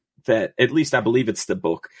book that, at least I believe it's the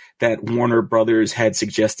book that Warner Brothers had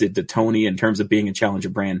suggested to Tony in terms of being a challenger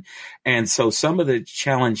brand. And so some of the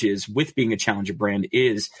challenges with being a challenger brand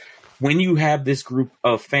is when you have this group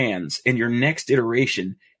of fans in your next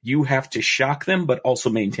iteration, you have to shock them, but also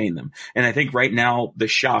maintain them. And I think right now the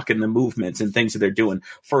shock and the movements and things that they're doing,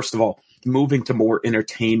 first of all, moving to more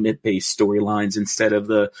entertainment-based storylines instead of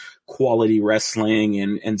the quality wrestling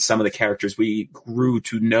and some of the characters we grew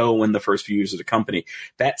to know in the first few years of the company,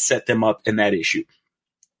 that set them up in that issue.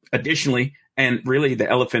 Additionally, and really the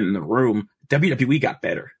elephant in the room, WWE got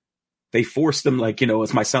better. They forced them, like,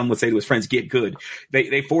 as my son would say to his friends, get good.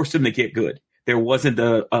 They forced them to get good. There wasn't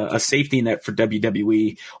a safety net for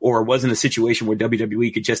WWE, or it wasn't a situation where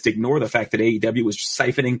WWE could just ignore the fact that AEW was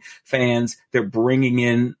siphoning fans. They're bringing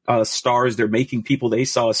in stars. They're making people they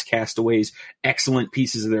saw as castaways excellent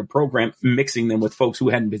pieces of their program, mixing them with folks who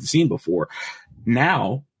hadn't been seen before.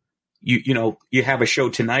 Now, you have a show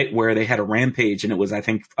tonight where they had a Rampage, and it was, I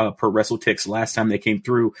think, per WrestleTix last time they came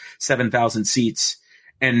through, 7,000 seats.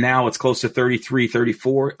 And now it's close to 33,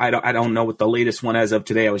 34. I don't know what the latest one as of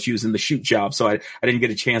today. I was using the shoot job, so I didn't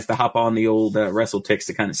get a chance to hop on the old WrestleTix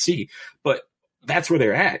to kind of see. But that's where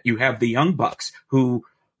they're at. You have the Young Bucks, who,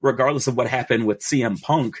 regardless of what happened with CM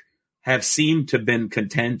Punk, have seemed to have been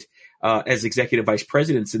content as executive vice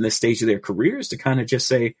presidents in this stage of their careers to kind of just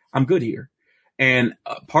say, I'm good here. And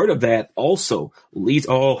part of that also leads,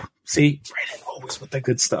 Brandon always with the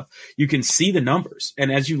good stuff. You can see the numbers.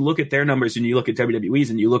 And as you look at their numbers and you look at WWE's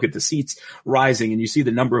and you look at the seats rising and you see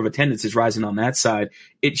the number of attendances rising on that side,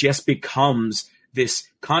 it just becomes this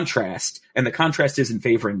contrast, and the contrast isn't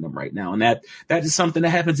favoring them right now. And that is something that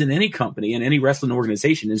happens in any company, in any wrestling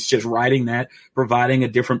organization. It's just riding that, providing a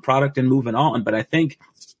different product and moving on. But I think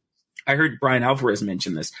I heard Brian Alvarez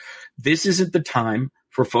mention this. This isn't the time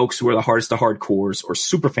for folks who are the hardest of hardcores or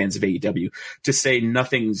super fans of AEW to say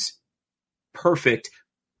nothing's perfect,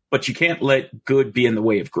 but you can't let good be in the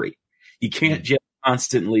way of great. You can't just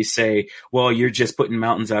constantly say, well, you're just putting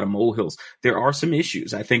mountains out of molehills. There are some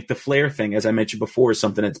issues. I think the Flair thing, as I mentioned before, is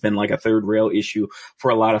something that's been like a third rail issue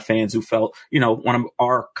for a lot of fans who felt, one of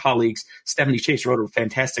our colleagues, Stephanie Chase, wrote a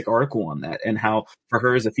fantastic article on that, and how for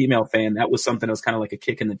her as a female fan, that was something that was kind of like a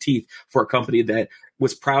kick in the teeth for a company that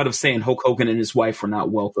was proud of saying Hulk Hogan and his wife were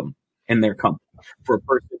not welcome in their company. For a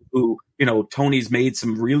person who, Tony's made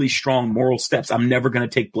some really strong moral steps. I'm never going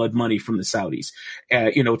to take blood money from the Saudis,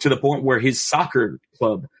 to the point where his soccer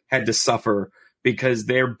club had to suffer because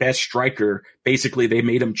their best striker, basically they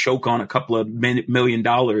made him choke on a couple of $1 million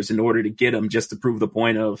in order to get him, just to prove the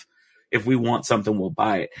point of, if we want something, we'll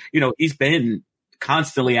buy it. He's been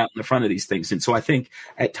constantly out in the front of these things. And so I think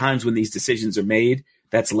at times when these decisions are made,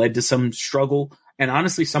 that's led to some struggle. And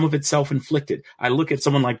honestly, some of it's self-inflicted. I look at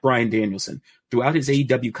someone like Bryan Danielson. Throughout his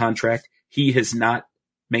AEW contract, he has not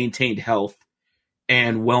maintained health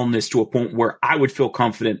and wellness to a point where I would feel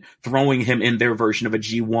confident throwing him in their version of a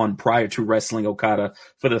G1 prior to wrestling Okada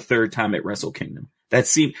for the third time at Wrestle Kingdom. That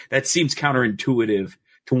seems counterintuitive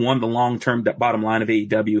to the long-term bottom line of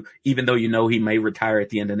AEW, even though he may retire at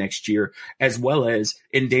the end of next year, as well as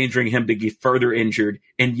endangering him to get further injured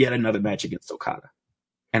in yet another match against Okada.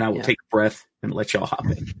 And I will take a breath and let y'all hop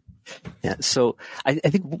in. Yeah. So I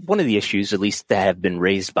think one of the issues, at least that have been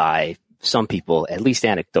raised by some people, at least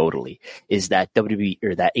anecdotally, is that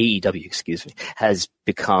AEW, has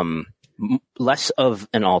become less of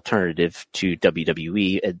an alternative to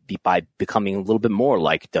WWE by becoming a little bit more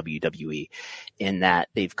like WWE, in that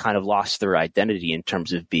they've kind of lost their identity in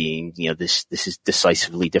terms of being, this is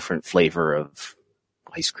decisively different flavor of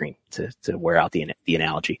ice cream, to wear out the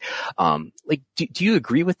analogy. Do you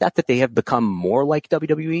agree with that they have become more like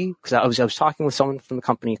WWE? Because I was talking with someone from the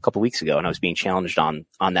company a couple weeks ago, and I was being challenged on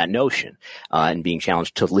that notion, and being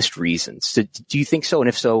challenged to list reasons. So do you think so? And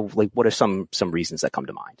if so, what are some reasons that come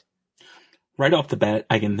to mind? Right off the bat,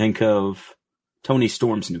 I can think of Tony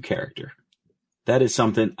Storm's new character. That is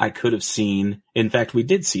something I could have seen. In fact, we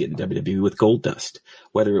did see it in WWE with Goldust,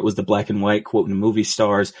 whether it was the black and white quoting movie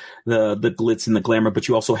stars, the glitz and the glamour, but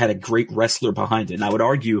you also had a great wrestler behind it. And I would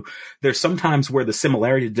argue there's sometimes where the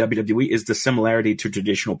similarity to WWE is the similarity to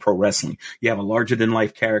traditional pro wrestling. You have a larger than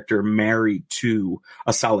life character married to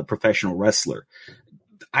a solid professional wrestler.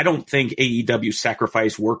 I don't think AEW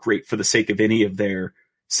sacrificed work rate for the sake of any of their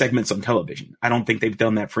segments on television. I don't think they've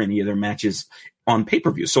done that for any of their matches on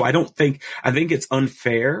pay-per-view. So I think it's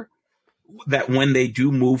unfair that when they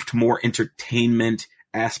do move to more entertainment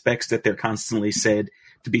aspects, that they're constantly said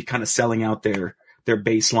to be kind of selling out their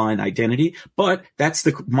baseline identity. But that's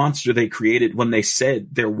the monster they created when they said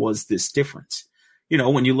there was this difference.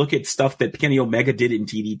 When you look at stuff that Kenny Omega did in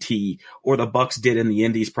DDT or the Bucks did in the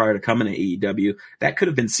Indies prior to coming to AEW, that could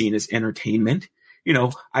have been seen as entertainment.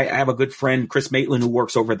 I have a good friend, Chris Maitland, who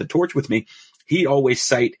works over at the Torch with me. He always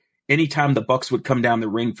cite anytime the Bucks would come down the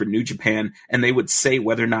ring for New Japan and they would say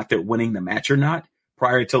whether or not they're winning the match or not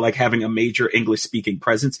prior to having a major English speaking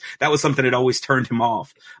presence. That was something that always turned him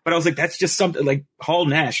off. But I was like, that's just something like Hall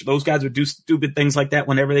Nash. Those guys would do stupid things like that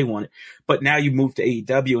whenever they wanted. But now you move to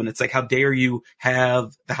AEW and it's like, how dare you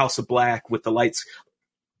have the House of Black with the lights?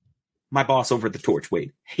 My boss over at the Torch,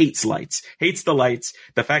 Wade, hates lights, hates the lights.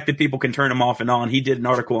 The fact that people can turn them off and on. He did an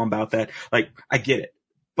article about that. I get it.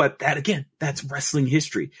 But that, again, that's wrestling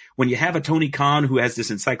history. When you have a Tony Khan who has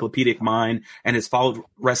this encyclopedic mind and has followed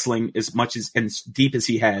wrestling as much as and as deep as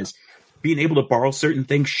he has, being able to borrow certain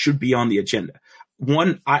things should be on the agenda.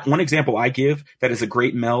 One example I give that is a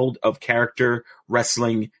great meld of character,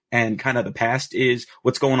 wrestling, and kind of the past is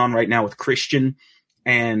what's going on right now with Christian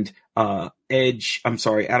and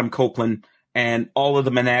Adam Copeland, and all of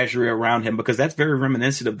the menagerie around him, because that's very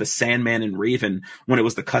reminiscent of the Sandman and Raven when it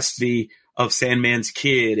was the custody of Sandman's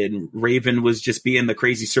kid and Raven was just being the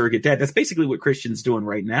crazy surrogate dad. That's basically what Christian's doing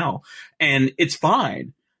right now. And it's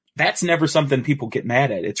fine. That's never something people get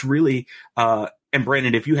mad at. It's really And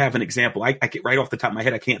Brandon, if you have an example, I get right off the top of my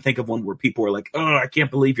head, I can't think of one where people are like, oh, I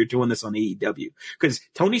can't believe you're doing this on AEW. Because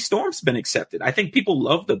Toni Storm's been accepted. I think people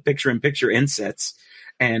love the picture-in-picture insets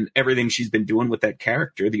and everything she's been doing with that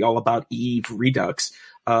character, the All About Eve Redux.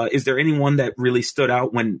 Is there anyone that really stood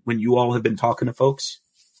out when you all have been talking to folks?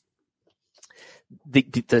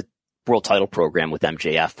 The world title program with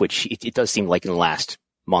MJF, which it does seem like in the last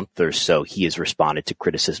month or so, he has responded to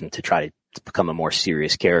criticism to try to become a more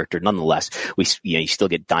serious character. Nonetheless, you still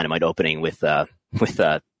get Dynamite opening with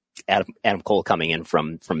Adam Cole coming in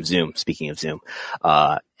from Zoom. Speaking of Zoom,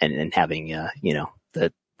 and having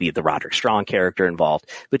the Roderick Strong character involved,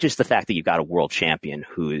 but just the fact that you've got a world champion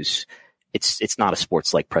who's it's not a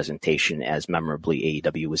sports-like presentation as memorably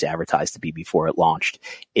AEW was advertised to be before it launched.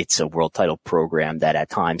 It's a world title program that at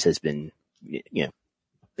times has been,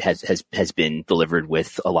 has been delivered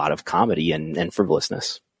with a lot of comedy and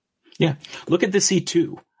frivolousness. Yeah. Look at the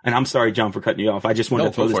C2. And I'm sorry, John, for cutting you off. I just wanted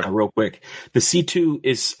to throw this out real quick. The C2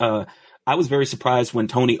 is, I was very surprised when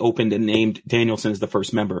Tony opened and named Danielson as the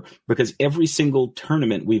first member, because every single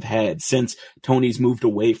tournament we've had since Tony's moved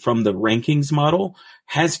away from the rankings model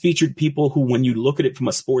has featured people who, when you look at it from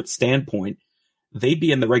a sports standpoint, they'd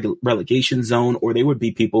be in the relegation zone, or they would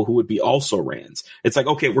be people who would be also Rans. It's like,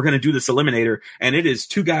 okay, we're going to do this eliminator, and it is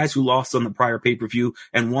 2 guys who lost on the prior pay-per-view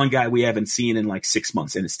and 1 guy we haven't seen in like 6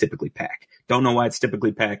 months, and it's typically Pac. Don't know why it's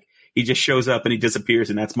typically Pac. He just shows up and he disappears,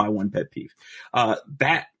 and that's my one pet peeve.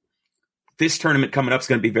 This tournament coming up is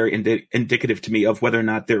going to be very indicative to me of whether or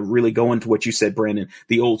not they're really going to what you said, Brandon,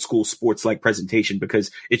 the old school sports-like presentation, because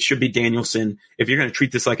it should be Danielson. If you're going to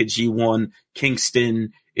treat this like a G1,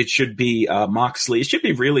 Kingston, it should be Moxley. It should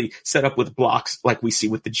be really set up with blocks like we see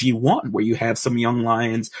with the G1, where you have some young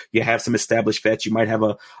lions, you have some established vets, you might have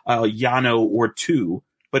a Yano or 2,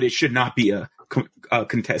 but it should not be a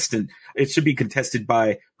contestant. It should be contested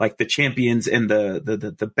by like the champions and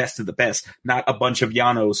the best of the best, not a bunch of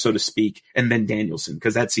Yanos, so to speak, and then Danielson,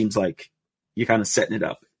 because that seems like you're kind of setting it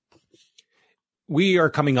up. We are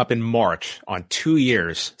coming up in March on 2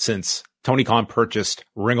 years since Tony Khan purchased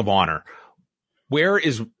Ring of Honor. Where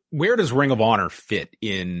does Ring of Honor fit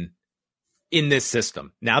in this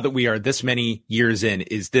system? Now that we are this many years in,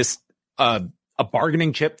 is this a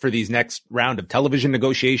bargaining chip for these next round of television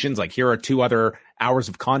negotiations? Like, here are 2 other hours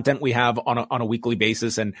of content we have on a weekly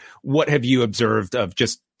basis. And what have you observed of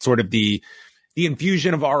just sort of the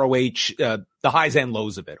infusion of ROH, the highs and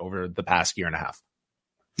lows of it over the past year and a half?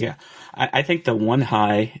 Yeah, I think the one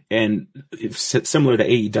high, and similar to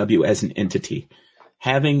AEW as an entity,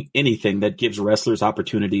 having anything that gives wrestlers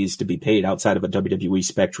opportunities to be paid outside of a WWE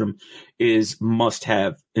spectrum is must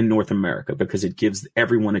have in North America, because it gives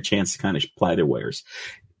everyone a chance to kind of ply their wares.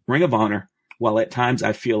 Ring of Honor, while at times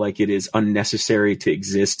I feel like it is unnecessary to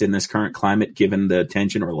exist in this current climate, given the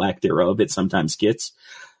attention or lack thereof it sometimes gets,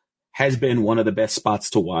 has been one of the best spots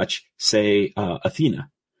to watch, say, Athena.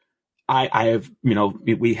 I have,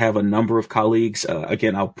 we have a number of colleagues.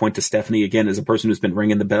 Again, I'll point to Stephanie again as a person who's been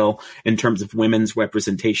ringing the bell in terms of women's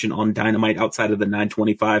representation on Dynamite outside of the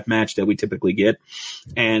 925 match that we typically get.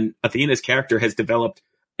 And Athena's character has developed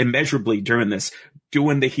immeasurably during this,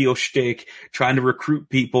 doing the heel shtick, trying to recruit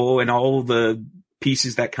people and all the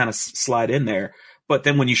pieces that kind of slide in there. But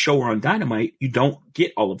then when you show her on Dynamite, you don't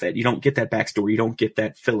get all of that. You don't get that backstory. You don't get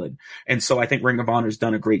that fill-in. And so I think Ring of Honor's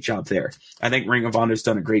done a great job there. I think Ring of Honor's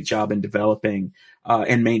done a great job in developing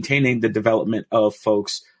and maintaining the development of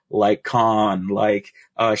folks like Khan, like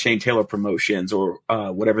Shane Taylor Promotions, or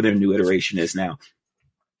whatever their new iteration is now.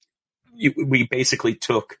 We basically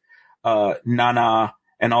took Nana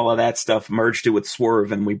and all of that stuff, merged it with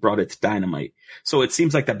Swerve, and we brought it to Dynamite. So it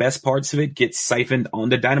seems like the best parts of it get siphoned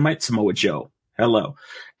onto Dynamite. Samoa Joe. Hello.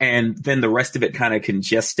 And then the rest of it kind of can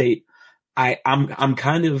gestate. I'm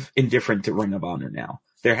kind of indifferent to Ring of Honor now.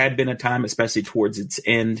 There had been a time, especially towards its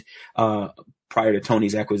end, prior to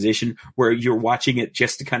Tony's acquisition, where you're watching it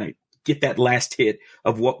just to kind of get that last hit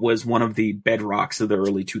of what was one of the bedrocks of the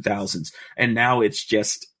early 2000s. And now it's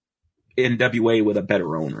just NWA with a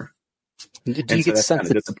better owner. Do you get the sense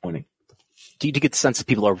disappointing? Do you get the sense that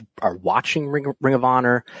people are watching Ring of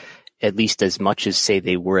Honor at least as much as, say,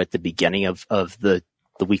 they were at the beginning of the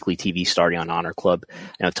weekly TV starting on Honor Club?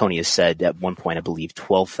 Tony has said at one point, I believe,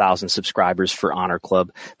 12,000 subscribers for Honor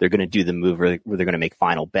Club. They're going to do the move where they're going to make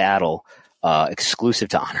Final Battle exclusive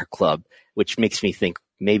to Honor Club, which makes me think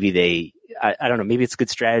maybe I don't know, maybe it's a good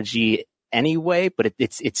strategy anyway, but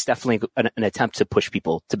it's definitely an attempt to push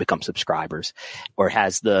people to become subscribers. Or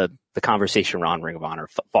has the conversation around Ring of Honor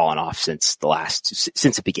fallen off since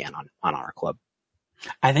it began on Honor Club?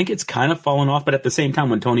 I think it's kind of fallen off, but at the same time,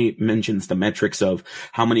 when Tony mentions the metrics of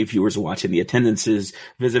how many viewers are watching, the attendances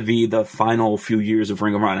vis-a-vis the final few years of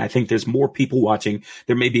Ring of Honor, I think there's more people watching.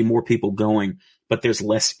 There may be more people going, but there's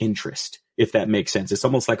less interest, if that makes sense. It's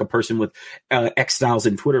almost like a person with X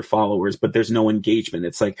thousand Twitter followers, but there's no engagement.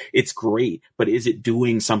 It's like, it's great, but is it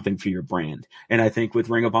doing something for your brand? And I think with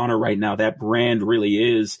Ring of Honor right now, that brand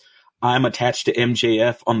really is, I'm attached to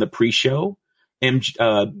MJF on the pre-show.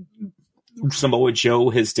 Samoa Joe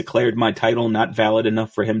has declared my title not valid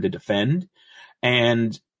enough for him to defend.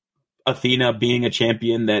 And Athena being a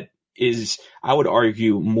champion that is, I would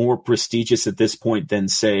argue, more prestigious at this point than,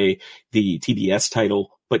 say, the TBS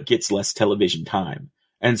title, but gets less television time.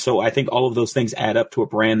 And so I think all of those things add up to a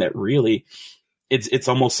brand that really, it's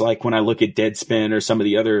almost like when I look at Deadspin or some of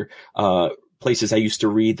the other places I used to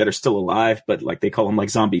read that are still alive, but like they call them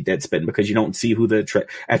like zombie Deadspin because you don't see who the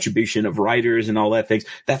attribution of writers and all that things.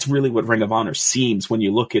 That's really what Ring of Honor seems when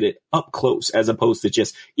you look at it up close, as opposed to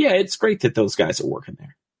just, yeah, it's great that those guys are working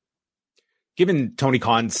there. Given Tony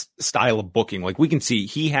Khan's style of booking, like we can see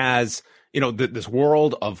he has, this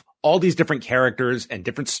world of all these different characters and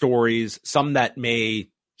different stories, some that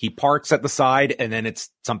he parks at the side and then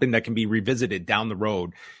it's something that can be revisited down the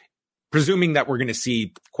road. Presuming that we're going to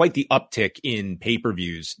see quite the uptick in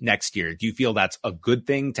pay-per-views next year, do you feel that's a good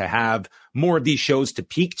thing to have more of these shows to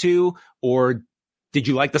peak to? Or did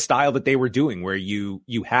you like the style that they were doing where you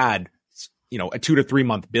had, a 2 to 3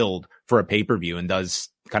 month build for a pay-per-view, and does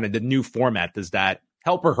kind of the new format, does that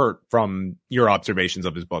help or hurt from your observations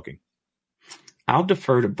of his booking? I'll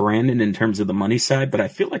defer to Brandon in terms of the money side, but I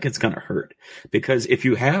feel like it's going to hurt because if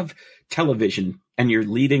you have television and you're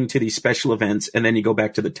leading to these special events and then you go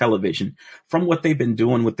back to the television, from what they've been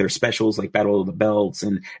doing with their specials like Battle of the Belts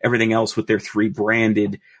and everything else with their 3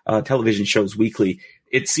 branded television shows weekly,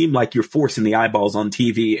 it seemed like you're forcing the eyeballs on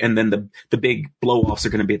TV and then the big blow-offs are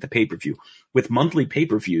going to be at the pay-per-view. With monthly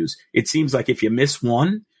pay-per-views, it seems like if you miss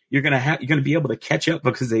one, you're going to be able to catch up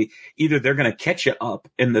because they're going to catch you up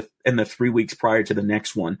in the 3 weeks prior to the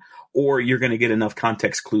next one, or you're going to get enough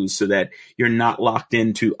context clues so that you're not locked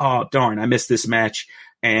into, oh, darn, I missed this match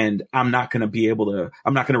and I'm not going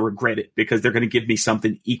to regret it because they're going to give me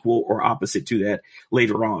something equal or opposite to that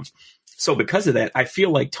later on. So because of that, I feel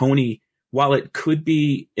like Tony, while it could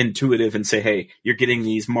be intuitive and say, hey, you're getting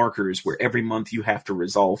these markers where every month you have to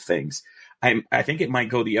resolve things, I think it might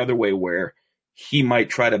go the other way where he might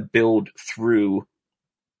try to build through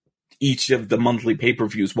each of the monthly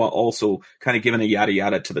pay-per-views while also kind of giving a yada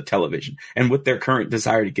yada to the television. And with their current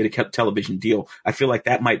desire to get a television deal, I feel like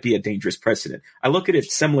that might be a dangerous precedent. I look at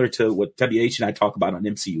it similar to what WH and I talk about on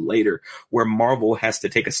MCU later, where Marvel has to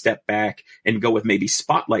take a step back and go with maybe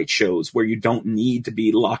spotlight shows where you don't need to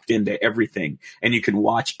be locked into everything and you can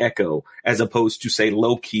watch Echo as opposed to, say,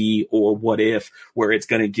 Loki or What If, where it's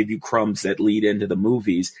going to give you crumbs that lead into the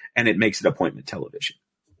movies and it makes it appointment television.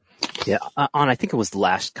 Yeah, I think it was the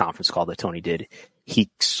last conference call that Tony did.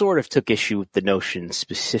 He sort of took issue with the notion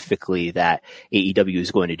specifically that AEW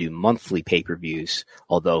is going to do monthly pay-per-views,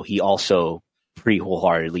 although he also pretty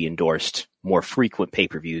wholeheartedly endorsed more frequent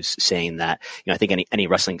pay-per-views, saying that, I think any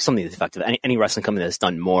wrestling, something that's effective, any wrestling company that's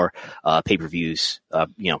done more pay-per-views,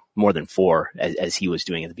 more than 4 as he was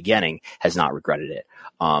doing at the beginning has not regretted it.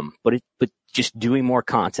 But just doing more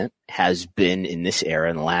content has been in this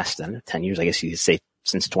era in the last 10 years, I guess you could say,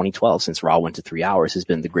 since 2012, since Raw went to 3 hours, has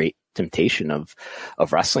been the great temptation of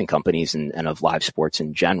wrestling companies and of live sports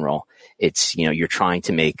in general. It's, you're trying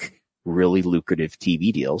to make really lucrative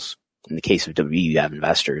TV deals. In the case of WWE, you have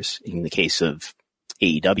investors. In the case of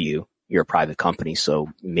AEW, you're a private company, so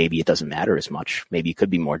maybe it doesn't matter as much. Maybe you could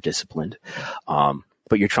be more disciplined.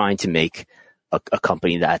 But you're trying to make a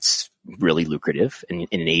company that's really lucrative. And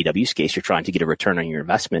in an AEW's case, you're trying to get a return on your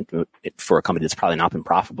investment for a company that's probably not been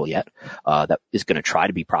profitable yet, that is going to try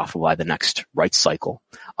to be profitable by the next rights cycle.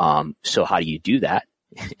 So how do you do that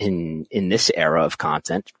in this era of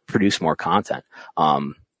content? Produce more content.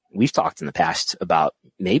 We've talked in the past about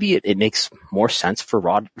maybe it makes more sense for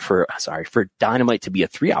Dynamite to be a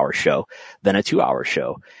 3-hour show than a 2-hour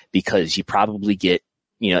show, because you probably get,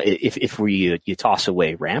 if you toss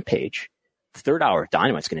away Rampage, third hour of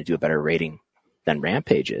Dynamite's going to do a better rating than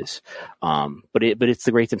Rampage is. But it's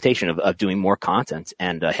the great temptation of doing more content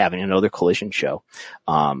and having another Collision show.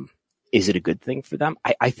 Is it a good thing for them?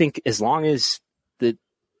 I think as long as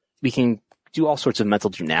we can do all sorts of mental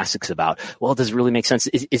gymnastics about, well, does it really make sense?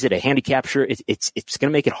 Is it a handicap? Sure, it's going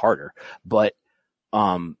to make it harder. But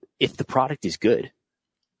if the product is good,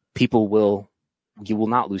 people will you will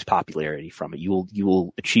not lose popularity from it. You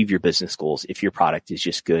will achieve your business goals if your product is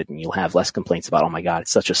just good, and you'll have less complaints about, oh my God,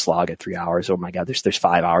 it's such a slog at 3 hours. Oh my God, there's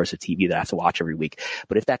 5 hours of TV that I have to watch every week.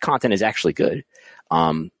 But if that content is actually good,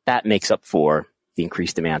 that makes up for the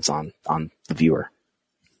increased demands on the viewer.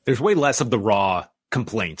 There's way less of the raw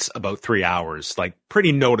complaints about 3 hours, like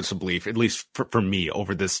pretty noticeably, at least for me,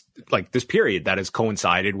 over this period that has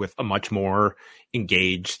coincided with a much more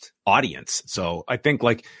engaged audience. So I think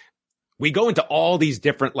we go into all these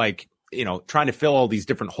different, trying to fill all these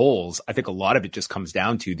different holes. I think a lot of it just comes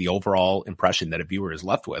down to the overall impression that a viewer is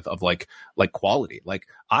left with of quality.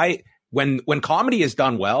 When comedy is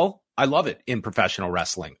done well, I love it in professional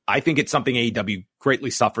wrestling. I think it's something AEW greatly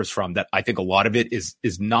suffers from, that I think a lot of it is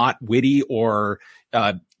not witty or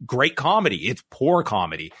great comedy. It's poor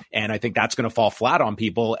comedy. And I think that's going to fall flat on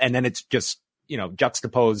people. And then it's just,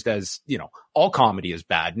 juxtaposed as, all comedy is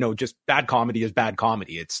bad. No, just bad comedy is bad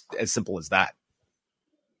comedy. It's as simple as that.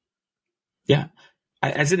 Yeah.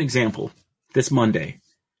 As an example, this Monday,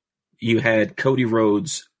 you had Cody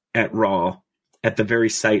Rhodes at Raw at the very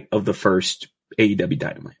site of the first AEW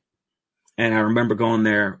Dynamite. And I remember going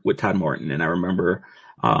there with Todd Martin, and I remember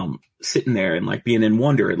sitting there and being in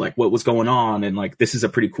wonder at what was going on, and this is a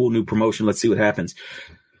pretty cool new promotion. Let's see what happens.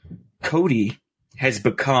 Cody has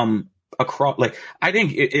become I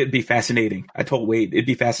think it'd be fascinating. I told Wade it'd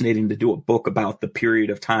be fascinating to do a book about the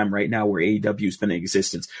period of time right now where AEW's been in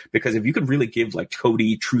existence, because if you could really give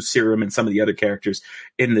Cody, True Serum, and some of the other characters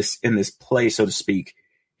in this play, so to speak,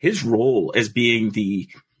 his role as being the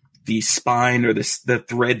spine or the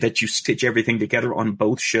thread that you stitch everything together on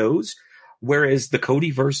both shows. Whereas the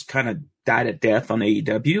Codyverse kind of died at death on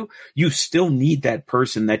AEW, you still need that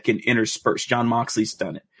person that can intersperse. Jon Moxley's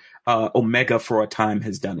done it. Omega for a time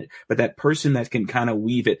has done it, but that person that can kind of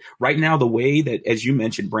weave it right now, the way that, as you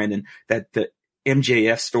mentioned, Brandon, that the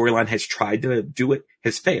MJF storyline has tried to do it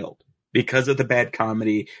has failed because of the bad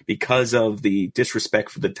comedy, because of the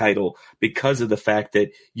disrespect for the title, because of the fact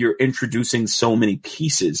that you're introducing so many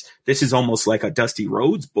pieces. This is almost like a Dusty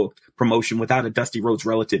Rhodes booked promotion without a Dusty Rhodes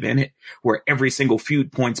relative in it, where every single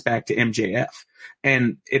feud points back to MJF.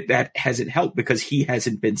 And that hasn't helped because he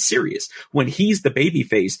hasn't been serious. When he's the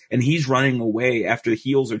babyface and he's running away after the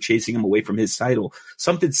heels are chasing him away from his title,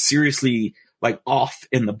 something's seriously off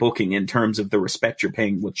in the booking in terms of the respect you're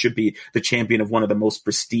paying what should be the champion of one of the most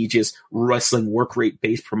prestigious wrestling work rate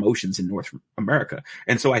based promotions in North America.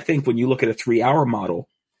 And so I think when you look at a 3-hour model,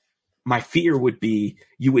 my fear would be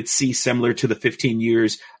you would see similar to the 15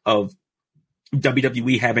 years of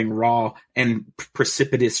WWE having Raw and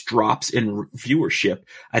precipitous drops in viewership.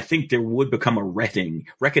 I think there would become a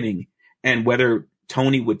reckoning, and whether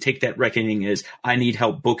Tony would take that reckoning as I need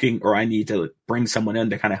help booking, or I need to bring someone in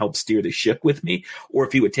to kind of help steer the ship with me, or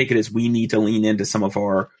if he would take it as we need to lean into some of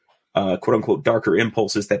our quote unquote darker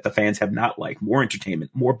impulses that the fans have not liked, more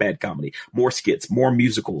entertainment, more bad comedy, more skits, more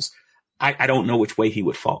musicals. I don't know which way he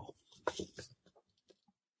would fall.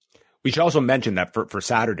 We should also mention that for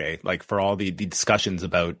Saturday, for all the discussions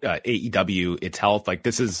about AEW, its health,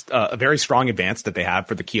 this is a very strong advance that they have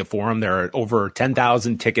for the Kia Forum. There are over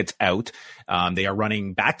 10,000 tickets out. They are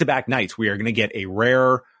running back-to-back nights. We are going to get a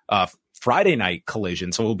rare Friday night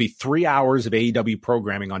collision. So it will be 3 hours of AEW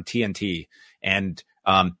programming on TNT. And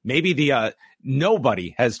maybe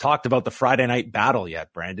nobody has talked about the Friday night battle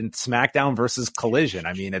yet, Brandon. SmackDown versus Collision.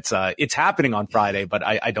 I mean, it's happening on Friday, but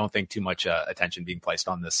I don't think too much attention being placed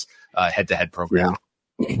on this head-to-head program.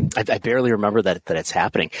 Yeah. I barely remember that it's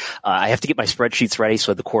happening. I have to get my spreadsheets ready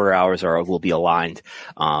so the quarter hours will be aligned.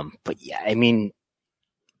 But yeah, I mean,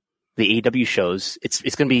 the AEW shows, it's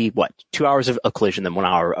going to be 2 hours of Collision, then 1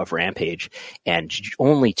 hour of Rampage, and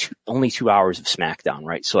only 2 hours of SmackDown,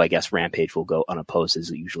 right? So I guess Rampage will go unopposed as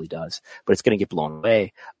it usually does, but it's going to get blown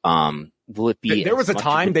away. Will it be? There was a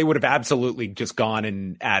time they would have absolutely just gone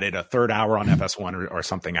and added a third hour on FS1 or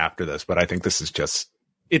something after this, but I think this is just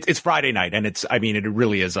it's Friday night, and it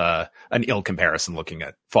really is an ill comparison looking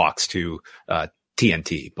at Fox to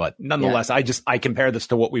TNT, but nonetheless, yeah. I compare this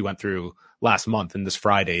to what we went through last month, and this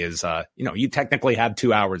Friday is, you technically have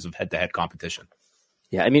 2 hours of head-to-head competition.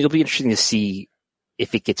 Yeah, I mean, it'll be interesting to see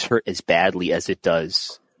if it gets hurt as badly as it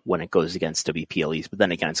does when it goes against WPLEs, but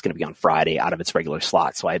then again, it's going to be on Friday out of its regular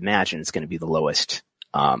slot, so I imagine it's going to be the lowest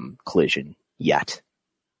Collision yet.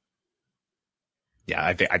 Yeah,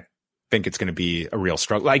 I think it's going to be a real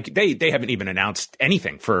struggle. They haven't even announced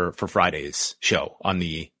anything for Friday's show on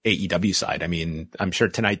the AEW side. I mean, I'm sure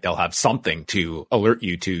tonight they'll have something to alert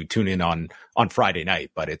you to tune in on Friday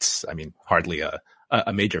night, but it's, hardly a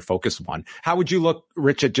a major focus one. How would you look,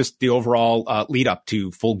 Rich, at just the overall lead up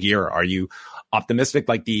to Full Gear? Are you optimistic?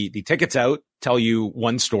 Like the tickets out tell you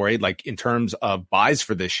one story, like in terms of buys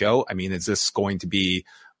for this show. I mean, is this going to be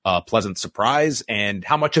a pleasant surprise? And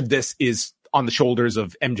how much of this is on the shoulders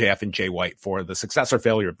of MJF and Jay White for the success or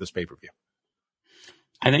failure of this pay-per-view?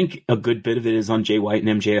 I think a good bit of it is on Jay White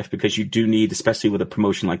and MJF, because you do need, especially with a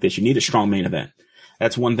promotion like this, you need a strong main event.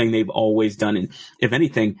 That's one thing they've always done. And if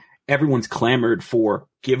anything, everyone's clamored for,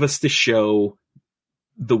 give us the show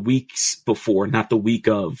the weeks before, not the week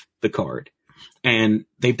of the card. And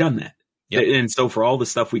they've done that. Yep. And so for all the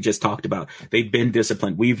stuff we just talked about, they've been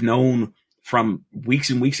disciplined. We've known from weeks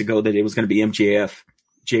and weeks ago that it was going to be MJF,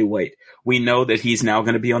 Jay White. We know that he's now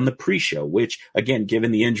going to be on the pre-show, which, again,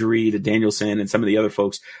 given the injury to Danielson and some of the other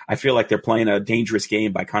folks, I feel like they're playing a dangerous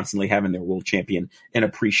game by constantly having their world champion in a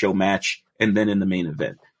pre-show match and then in the main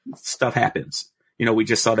event. Stuff happens. You know, we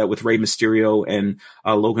just saw that with Rey Mysterio and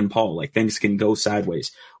Logan Paul. Like, things can go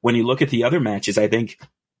sideways. When you look at the other matches, I think,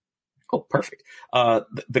 perfect.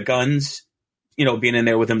 The Guns, you know, being in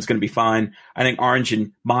there with them is going to be fine. I think Orange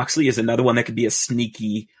and Moxley is another one that could be a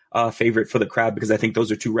sneaky favorite for the crowd, because I think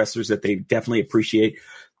those are two wrestlers that they definitely appreciate.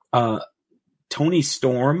 Toni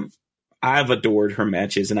Storm, I've adored her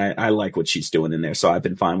matches, and I like what she's doing in there, so I've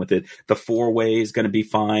been fine with it. The 4-way is going to be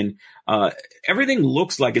fine. Everything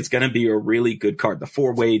looks like it's going to be a really good card. The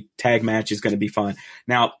 4-way tag match is going to be fine.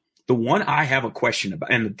 Now, the one I have a question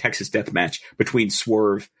about, and the Texas Death match between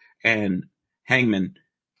Swerve and Hangman,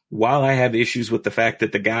 while I have issues with the fact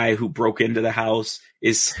that the guy who broke into the house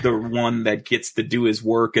is the one that gets to do his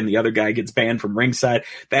work and the other guy gets banned from ringside,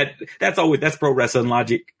 that's pro wrestling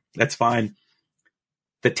logic. That's fine.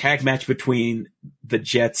 The tag match between the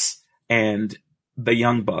Jets and the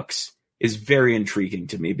Young Bucks is very intriguing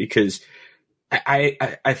to me, because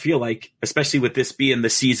I feel like, especially with this being the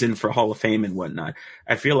season for Hall of Fame and whatnot,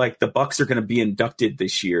 I feel like the Bucks are going to be inducted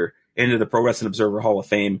this year into the Pro Wrestling Observer Hall of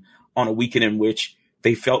Fame on a weekend in which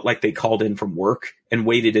they felt like they called in from work and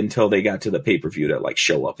waited until they got to the pay-per-view to like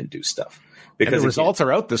show up and do stuff. Because and the results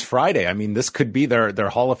are out this Friday. I mean, this could be their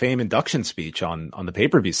Hall of Fame induction speech on the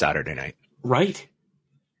pay-per-view Saturday night. Right.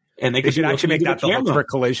 And they should actually make that the Ultimate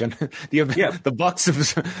Collision.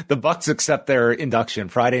 The Bucks accept their induction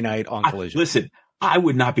Friday night on Collision. Listen, I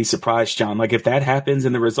would not be surprised, John. Like, if that happens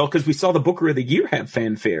and the result, because we saw the Booker of the Year have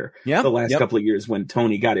fanfare the last couple of years when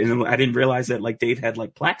Tony got it. And I didn't realize that like Dave had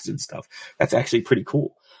like plaques and stuff. That's actually pretty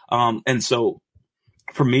cool. And so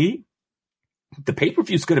for me, the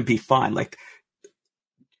pay-per-view is going to be fine. Like,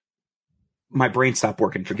 my brain stopped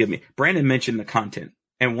working. Forgive me. Brandon mentioned the content.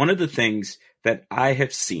 And one of the things that I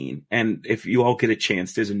have seen, and if you all get a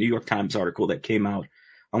chance, there's a New York Times article that came out,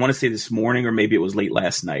 I want to say this morning, or maybe it was late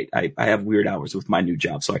last night. I have weird hours with my new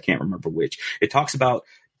job, so I can't remember which. It talks about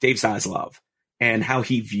Dave Zaslav and how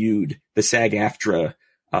he viewed the SAG-AFTRA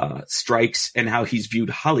strikes and how he's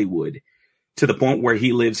viewed Hollywood, to the point where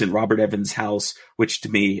he lives in Robert Evans' house, which to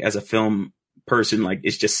me, as a film person, like,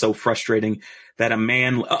 is just so frustrating that a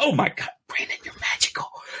man, oh my God, Brandon, you're magical.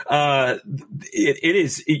 It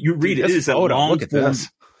is, you read it, it is a long form.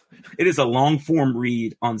 It is a long form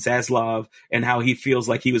read on Zaslav and how he feels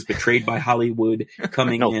like he was betrayed by Hollywood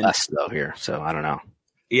coming in. No less though here, so I don't know.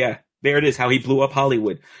 Yeah, there it is, how he blew up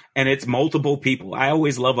Hollywood. And it's multiple people. I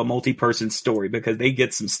always love a multi-person story because they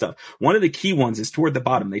get some stuff. One of the key ones is toward the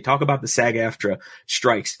bottom. They talk about the SAG-AFTRA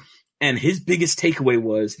strikes. And his biggest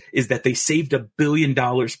takeaway is that they saved $1 billion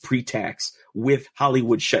pre-tax with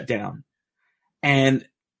Hollywood shut down. And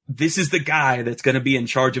this is the guy that's going to be in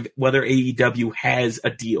charge of whether AEW has a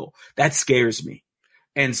deal. That scares me.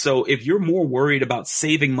 And so if you're more worried about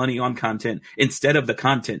saving money on content instead of the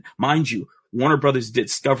content, mind you, Warner Brothers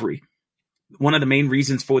Discovery, one of the main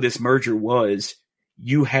reasons for this merger was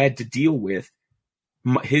you had to deal with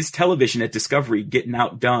his television at Discovery getting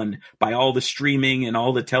outdone by all the streaming and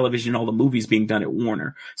all the television, all the movies being done at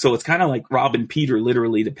Warner. So it's kind of like robbing Peter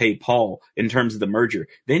literally to pay Paul in terms of the merger.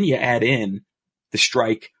 Then you add in the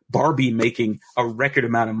strike, Barbie making a record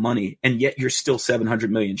amount of money, and yet you're still $700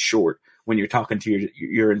 million short when you're talking to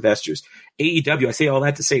your investors. AEW, I say all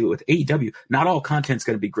that to say with AEW, not all content's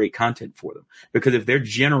going to be great content for them, because if they're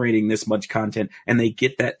generating this much content and they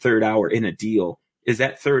get that third hour in a deal, is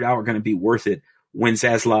that third hour going to be worth it when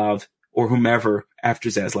Zaslav or whomever after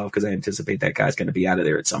Zaslav, because I anticipate that guy's going to be out of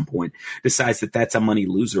there at some point, decides that that's a money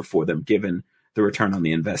loser for them given the return on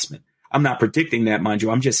the investment? I'm not predicting that, mind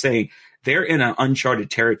you. I'm just saying they're in an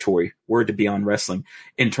uncharted territory, word to be on wrestling,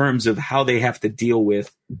 in terms of how they have to deal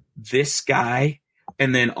with this guy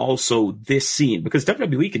and then also this scene, because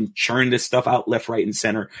WWE can churn this stuff out left, right, and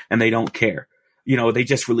center, and they don't care. You know, they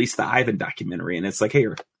just released the Ivan documentary, and it's like,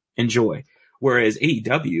 here, enjoy. Whereas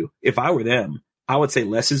AEW, if I were them, I would say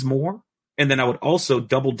less is more. And then I would also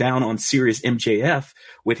double down on Sirius MJF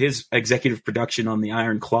with his executive production on the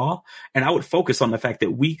Iron Claw. And I would focus on the fact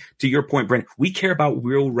that we, to your point, Brent, we care about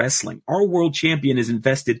real wrestling. Our world champion is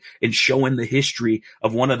invested in showing the history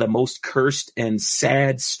of one of the most cursed and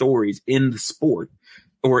sad stories in the sport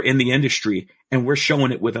or in the industry. And we're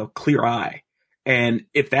showing it with a clear eye. And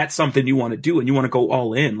if that's something you want to do and you want to go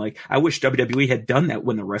all in, like I wish WWE had done that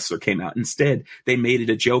when the wrestler came out. Instead, they made it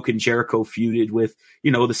a joke and Jericho feuded with,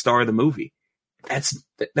 the star of the movie.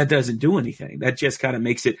 That doesn't do anything. That just kind of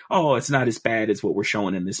makes it, it's not as bad as what we're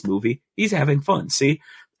showing in this movie. He's having fun. See,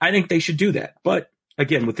 I think they should do that. But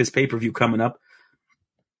again, with this pay-per-view coming up,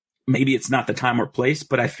 maybe it's not the time or place,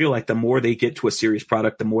 but I feel like the more they get to a serious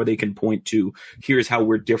product, the more they can point to, here's how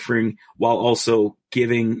we're differing while also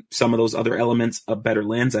giving some of those other elements a better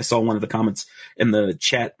lens. I saw one of the comments in the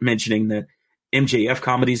chat mentioning that MJF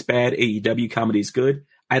comedy is bad, AEW comedy is good.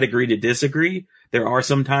 I'd agree to disagree. There are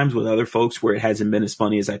some times with other folks where it hasn't been as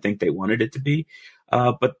funny as I think they wanted it to be.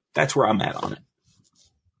 But that's where I'm at on it.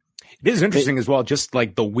 It is interesting as well, just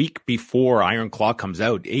like the week before Iron Claw comes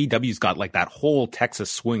out, AEW's got like that whole Texas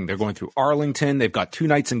swing. They're going through Arlington. They've got 2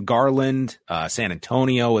 nights in Garland, San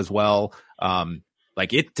Antonio as well.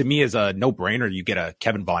 Like it to me is a no brainer. You get a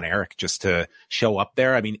Kevin Von Erich just to show up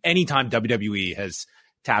there. I mean, anytime WWE has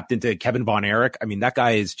tapped into Kevin Von Erich, I mean, that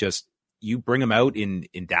guy is just, you bring him out in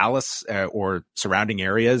Dallas or surrounding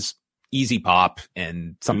areas, easy pop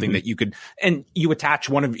and something that you could, and you attach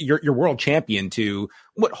one of your world champion to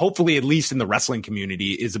what hopefully, at least in the wrestling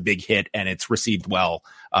community, is a big hit and it's received well.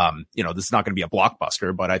 This is not going to be a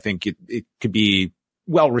blockbuster, but I think it could be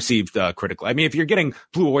well received critically. I mean, if you're getting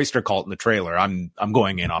Blue Oyster Cult in the trailer, I'm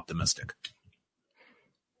going in optimistic.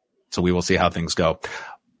 So we will see how things go.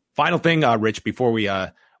 Final thing, Rich, before we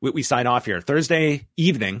sign off here, Thursday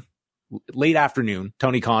evening, late afternoon,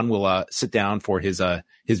 Tony Khan will sit down for his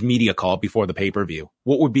media call before the pay-per-view.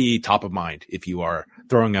 What would be top of mind if you are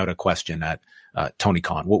throwing out a question at Tony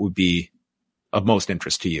Khan? What would be of most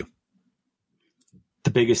interest to you?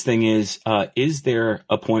 The biggest thing is there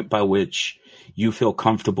a point by which you feel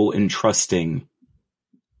comfortable in trusting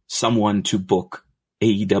someone to book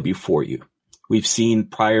AEW for you? We've seen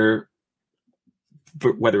prior,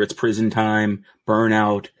 whether it's Prison Time,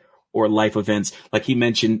 Burnout, or life events, like he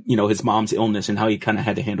mentioned, his mom's illness and how he kind of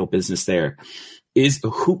had to handle business there.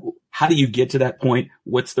 How do you get to that point?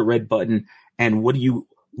 What's the red button? And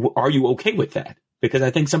are you okay with that? Because I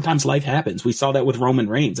think sometimes life happens. We saw that with Roman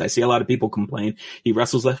Reigns. I see a lot of people complain he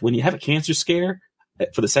wrestles left. When you have a cancer scare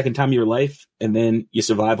for the second time in your life, and then you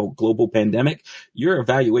survive a global pandemic, your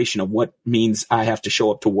evaluation of what means I have to show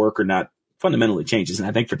up to work or not fundamentally changes. And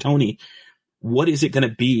I think for Tony, what is it going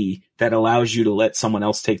to be that allows you to let someone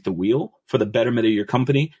else take the wheel for the betterment of your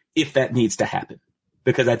company if that needs to happen?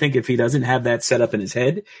 Because I think if he doesn't have that set up in his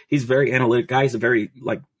head, he's a very analytic guy. He's a very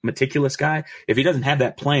meticulous guy. If he doesn't have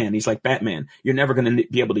that plan, he's like Batman. You're never going to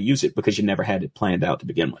be able to use it because you never had it planned out to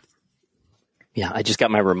begin with. Yeah, I just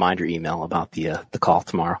got my reminder email about the call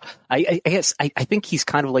tomorrow. I guess I think he's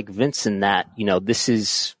kind of like Vince in that, this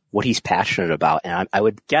is what he's passionate about. And I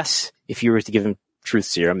would guess if you were to give him truth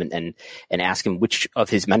serum and ask him which of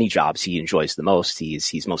his many jobs he enjoys the most,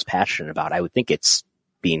 he's most passionate about, I would think it's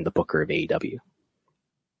being the booker of AEW.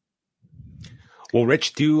 Well,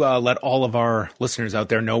 Rich, do let all of our listeners out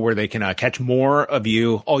there know where they can catch more of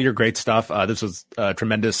you, all your great stuff. This was a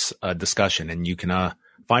tremendous discussion, and you can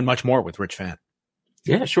find much more with Rich Fann.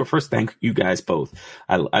 Yeah, sure. First, thank you guys both.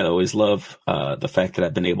 I always love the fact that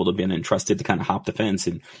I've been able to be entrusted to kind of hop the fence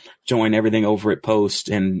and join everything over at Post,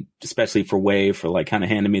 and especially for Wave for kind of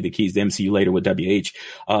handing me the keys to MCU later with WH.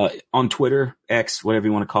 On Twitter, X, whatever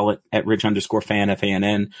you want to call it, at Rich_Fann,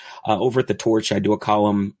 Fann. Over at The Torch, I do a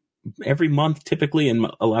column every month typically, and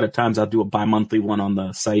a lot of times I'll do a bi-monthly one on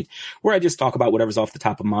the site where I just talk about whatever's off the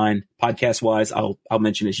top of mind. Podcast wise, I'll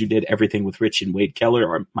mention, as you did, everything with Rich and Wade Keller,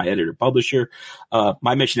 or my editor publisher.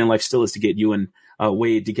 My mission in life still is to get you and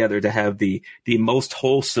Wade together to have the most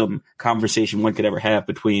wholesome conversation one could ever have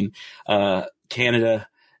between Canada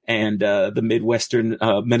and the Midwestern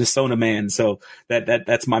Minnesota man. So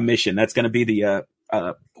that's my mission. That's going to be the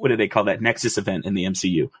what do they call that, Nexus event in the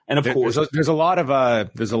MCU? And of course, there's a lot of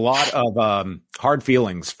hard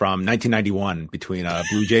feelings from 1991 between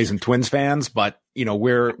Blue Jays and Twins fans, but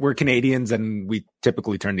we're Canadians and we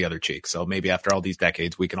typically turn the other cheek. So maybe after all these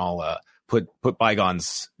decades, we can all put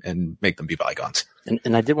bygones and make them be bygones.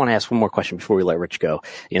 And I did want to ask one more question before we let Rich go.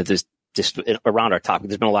 There's just around our topic,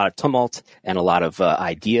 there's been a lot of tumult and a lot of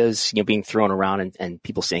ideas being thrown around, and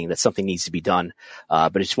people saying that something needs to be done.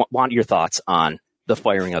 But I just want your thoughts on the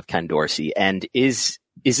firing of Ken Dorsey, and is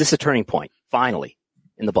this a turning point finally,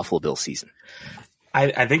 in the Buffalo Bills season?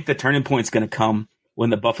 I think the turning point's going to come when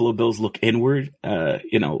the Buffalo Bills look inward.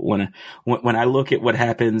 When I look at what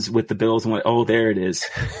happens with the Bills and there it is.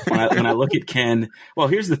 When I look at Ken, well,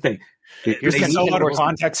 here's the thing. You're getting so out of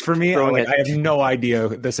context for me. I have no idea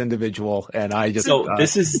this individual, and I just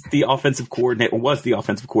this is the offensive coordinator. Was the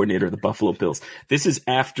offensive coordinator of the Buffalo Bills? This is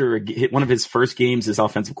after one of his first games as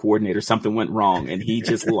offensive coordinator. Something went wrong, and he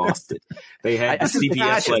just lost it. They had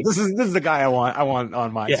CBS. This is the guy I want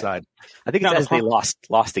on my side. I think it's as they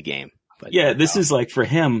lost the game. But, this is like for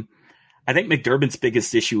him. I think McDermott's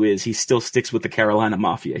biggest issue is he still sticks with the Carolina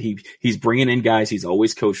Mafia. He's bringing in guys he's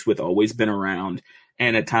always coached with, always been around.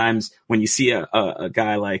 And at times when you see a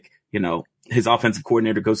guy like, his offensive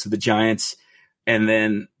coordinator goes to the Giants and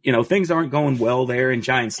then, things aren't going well there in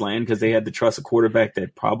Giants land because they had to trust a quarterback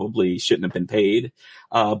that probably shouldn't have been paid.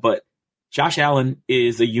 But Josh Allen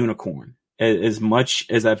is a unicorn. As much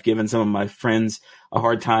as I've given some of my friends a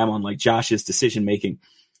hard time on like Josh's decision making,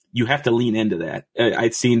 you have to lean into that.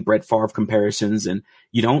 I'd seen Brett Favre comparisons, and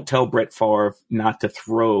you don't tell Brett Favre not to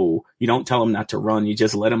throw. You don't tell him not to run. You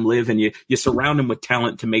just let him live, and you surround him with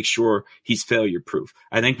talent to make sure he's failure proof.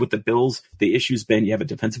 I think with the Bills, the issue's been you have a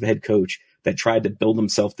defensive head coach that tried to build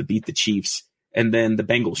himself to beat the Chiefs, and then the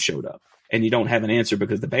Bengals showed up, and you don't have an answer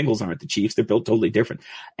because the Bengals aren't the Chiefs. They're built totally different.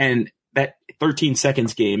 And that 13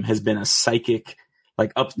 seconds game has been a psychic,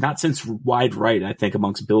 not since wide right, I think,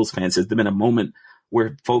 amongst Bills fans. There's been a moment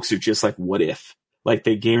where folks are just like, what if? Like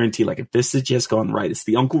they guarantee, like if this had just gone right, it's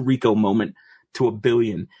the Uncle Rico moment to a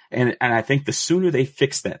billion. And I think the sooner they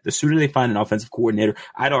fix that, the sooner they find an offensive coordinator,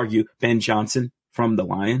 I'd argue Ben Johnson from the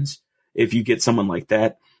Lions, if you get someone like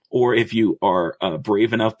that, or if you are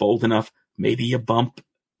brave enough, bold enough, maybe you bump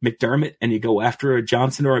McDermott and you go after a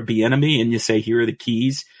Johnson or a Bieniemy and you say, here are the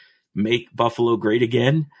keys, make Buffalo great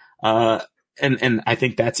again. And I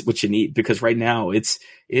think that's what you need because right now it's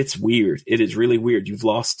weird. It is really weird. You've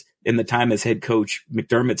lost in the time as head coach.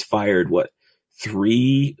 McDermott's fired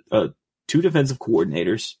two defensive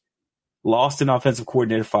coordinators, lost an offensive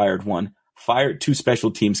coordinator, fired one, fired two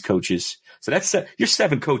special teams coaches. So that's you're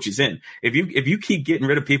 7 coaches in. If you keep getting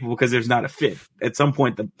rid of people because there's not a fit, at some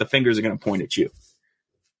point the fingers are going to point at you.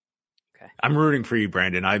 I'm rooting for you,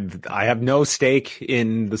 Brandon. I have no stake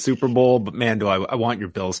in the Super Bowl, but man, do I want your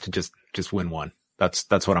Bills to just win one.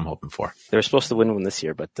 That's what I'm hoping for. They were supposed to win one this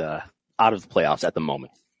year, but out of the playoffs at the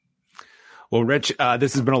moment. Well, Rich,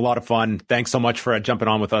 this has been a lot of fun. Thanks so much for jumping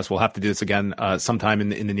on with us. We'll have to do this again sometime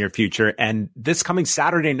in the near future. And this coming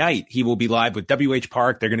Saturday night, he will be live with WH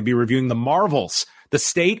Park. They're going to be reviewing the Marvels. The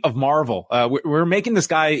state of Marvel. We're making this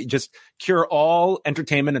guy just cure all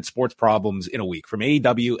entertainment and sports problems in a week from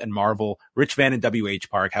AEW and Marvel. Rich Fann and WH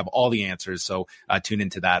Park have all the answers. So tune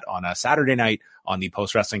into that on a Saturday night on the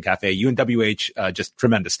Post Wrestling Cafe. You and WH just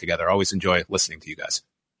tremendous together. Always enjoy listening to you guys.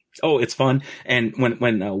 Oh, it's fun. And when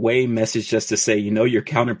Way messaged us to say, you're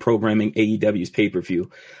counter programming AEW's pay-per-view,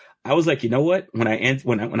 I was like, you know what? When I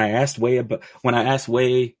asked Way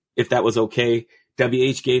if that was okay,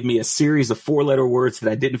 WH gave me a series of 4-letter words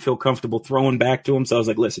that I didn't feel comfortable throwing back to him. So I was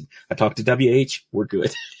like, listen, I talked to WH. We're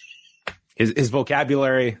good. His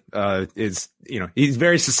vocabulary is, he's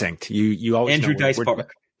very succinct. You always Andrew Dice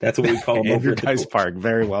Park. That's what we call him. Andrew Dice Park.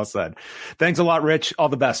 Very well said. Thanks a lot, Rich. All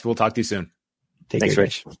the best. We'll talk to you soon. Thanks,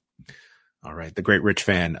 Rich. All right. The great Rich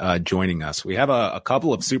Fann joining us. We have a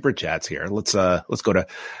couple of super chats here. Let's go to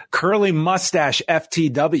Curly Mustache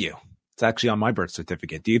FTW. It's actually on my birth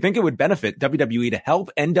certificate. Do you think it would benefit WWE to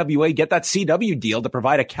help NWA get that CW deal to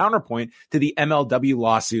provide a counterpoint to the MLW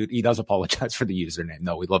lawsuit? He does apologize for the username.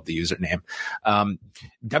 No, we love the username.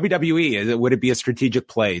 WWE, would it be a strategic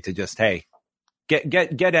play to just, hey, get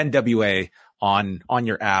NWA on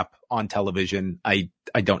your app, on television? I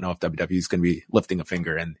don't know if WWE is going to be lifting a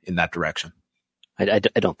finger in that direction. I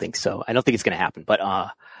don't think so. I don't think it's going to happen, but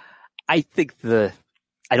I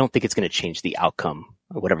don't think it's going to change the outcome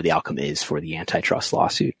or whatever the outcome is for the antitrust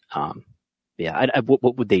lawsuit.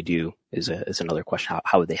 What would they do is another question.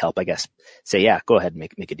 How would they help? I guess say, yeah, go ahead and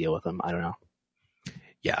make a deal with them. I don't know.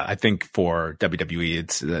 Yeah, I think for WWE,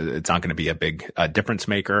 it's not going to be a big difference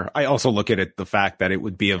maker. I also look at it the fact that it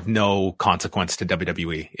would be of no consequence to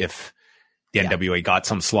WWE if the NWA got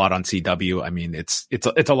some slot on CW. I mean, it's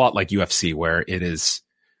a lot like UFC, where it is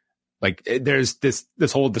like there's this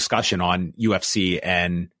whole discussion on UFC,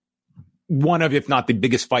 and one of, if not the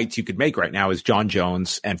biggest fights you could make right now is John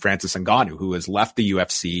Jones and Francis Ngannou, who has left the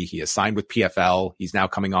UFC. He has signed with PFL. He's now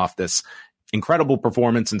coming off this incredible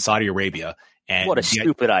performance in Saudi Arabia. And what a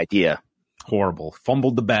stupid idea. Horrible.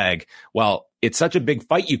 Fumbled the bag. Well, it's such a big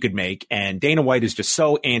fight you could make, and Dana White is just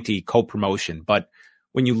so anti co-promotion. But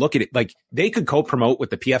when you look at it, like they could co-promote with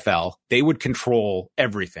the PFL, they would control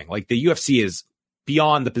everything. Like the UFC is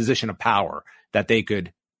beyond the position of power that they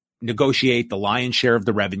could negotiate the lion's share of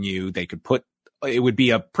the revenue. They could it would be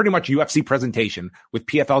a pretty much UFC presentation with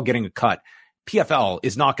PFL getting a cut. PFL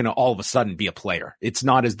is not going to all of a sudden be a player. It's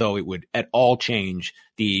not as though it would at all change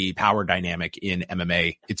the power dynamic in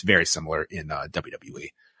MMA. It's very similar in WWE.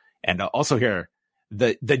 And also here,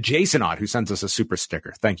 the Jasonaut who sends us a super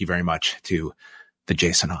sticker. Thank you very much to the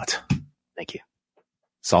Jasonaut. Thank you.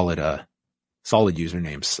 Solid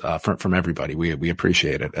usernames from everybody. We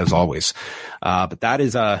appreciate it as always. But that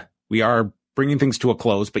is we are bringing things to a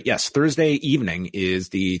close. But yes, Thursday evening is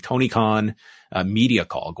the Tony Khan media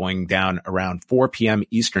call going down around 4 p.m.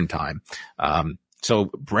 Eastern time. So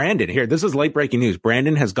Brandon here, this is late breaking news.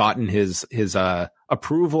 Brandon has gotten his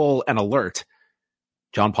approval and alert.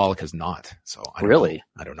 John Pollock has not. So I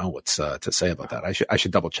don't know what's to say about that. I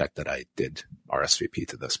should double check that I did RSVP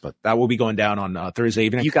to this, but that will be going down on Thursday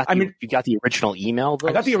evening. You got the original email though?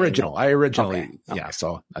 I got the original. I originally, okay.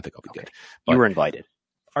 So I think I'll be good. But you were invited.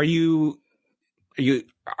 Are you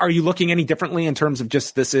looking any differently in terms of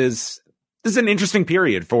just this is an interesting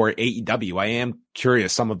period for AEW. I am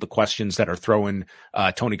curious some of the questions that are thrown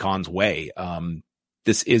Tony Khan's way.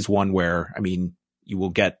 This is one where, I mean, you will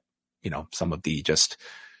get, some of the just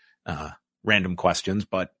random questions,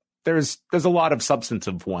 but there's a lot of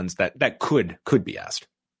substantive ones that could be asked.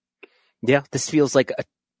 Yeah, this feels like a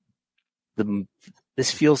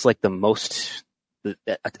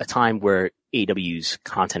time where AEW's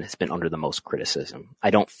content has been under the most criticism. I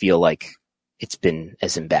don't feel like it's been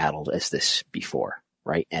as embattled as this before,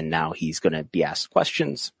 right? And now he's going to be asked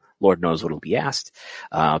questions. Lord knows what will be asked.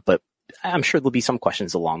 But I'm sure there'll be some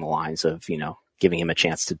questions along the lines of, giving him a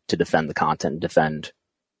chance to defend the content and defend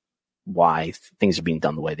why things are being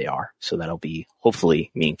done the way they are. So that'll be hopefully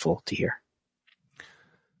meaningful to hear.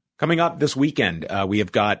 Coming up this weekend, we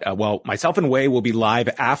have got, myself and Wei will be live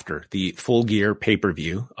after the Full Gear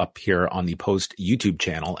pay-per-view up here on the Post YouTube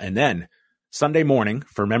channel. And then Sunday morning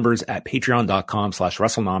for members at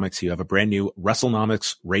patreon.com/Wrestlenomics, you have a brand new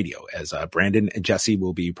Wrestlenomics radio as Brandon and Jesse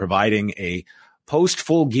will be providing a post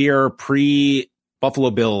Full Gear pre-Buffalo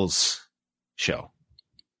Bills show.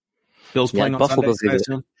 Bills playing on Sunday, I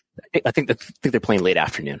assume? I think they're playing late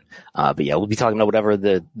afternoon. But yeah, we'll be talking about whatever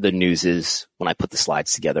the news is when I put the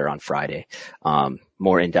slides together on Friday.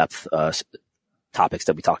 More in-depth topics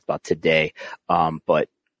that we talked about today. But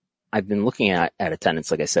I've been looking at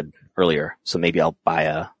attendance, like I said earlier. So maybe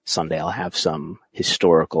by Sunday, I'll have some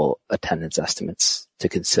historical attendance estimates to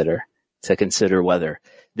consider whether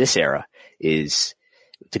this era is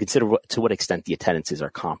to consider to what extent the attendances are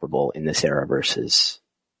comparable in this era versus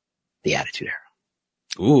the Attitude Era.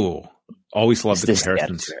 Ooh, always love the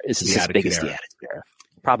comparisons. Is this as big as the Attitude Era?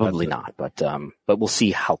 Probably not, but we'll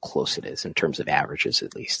see how close it is in terms of averages,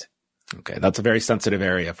 at least. Okay, that's a very sensitive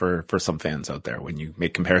area for some fans out there when you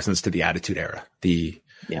make comparisons to the Attitude Era. The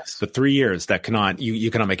 3 years that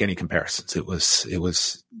you cannot make any comparisons. It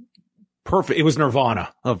was perfect. It was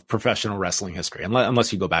nirvana of professional wrestling history,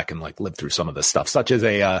 unless you go back and live through some of this stuff, such as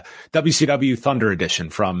a WCW Thunder edition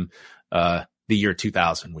from the year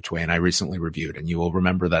 2000, which Wei and I recently reviewed, and you will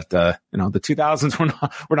remember that the 2000s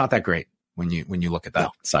were not that great when you look at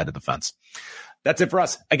that side of the fence. That's it for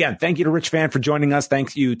us. Again, thank you to Rich Fann for joining us.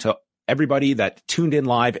 Thank you to everybody that tuned in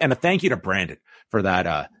live, and a thank you to Brandon for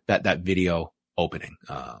that video opening.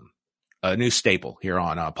 A new staple here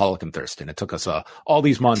on Pollock and Thurston. It took us all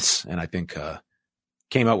these months, and I think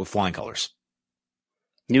came out with flying colors.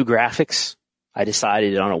 New graphics. I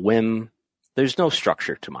decided on a whim. There's no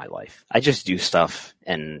structure to my life. I just do stuff,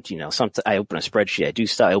 and I open a spreadsheet. I do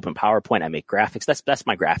stuff. I open PowerPoint. I make graphics. That's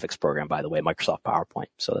my graphics program, by the way, Microsoft PowerPoint.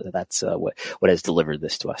 So that's what has delivered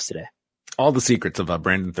this to us today. All the secrets of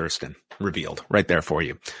Brandon Thurston revealed right there for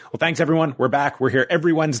you. Well, thanks everyone. We're back. We're here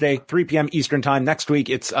every Wednesday, 3 p.m. Eastern time. Next week,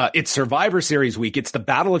 it's Survivor Series week. It's the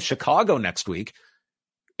Battle of Chicago next week.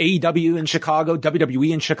 AEW in Chicago,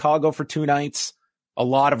 WWE in Chicago for 2 nights. A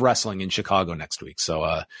lot of wrestling in Chicago next week.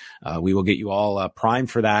 So, we will get you all primed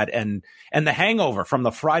for that. And the hangover from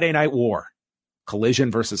the Friday Night War,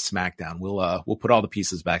 Collision versus SmackDown. We'll put all the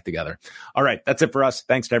pieces back together. All right. That's it for us.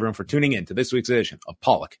 Thanks to everyone for tuning in to this week's edition of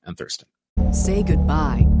Pollock and Thurston. Say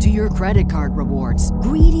goodbye to your credit card rewards.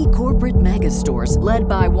 Greedy corporate mega stores, led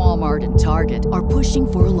by Walmart and Target, are pushing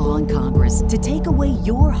for a law in Congress to take away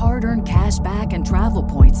your hard-earned cash back and travel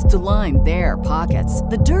points to line their pockets.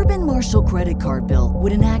 The Durbin-Marshall credit card bill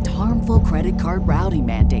would enact harmful credit card routing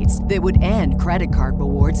mandates that would end credit card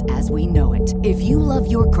rewards as we know it. If you love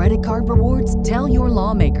your credit card rewards, tell your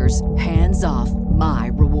lawmakers, hands off my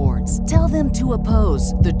rewards. Tell them them to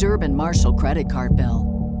oppose the Durbin Marshall credit card bill.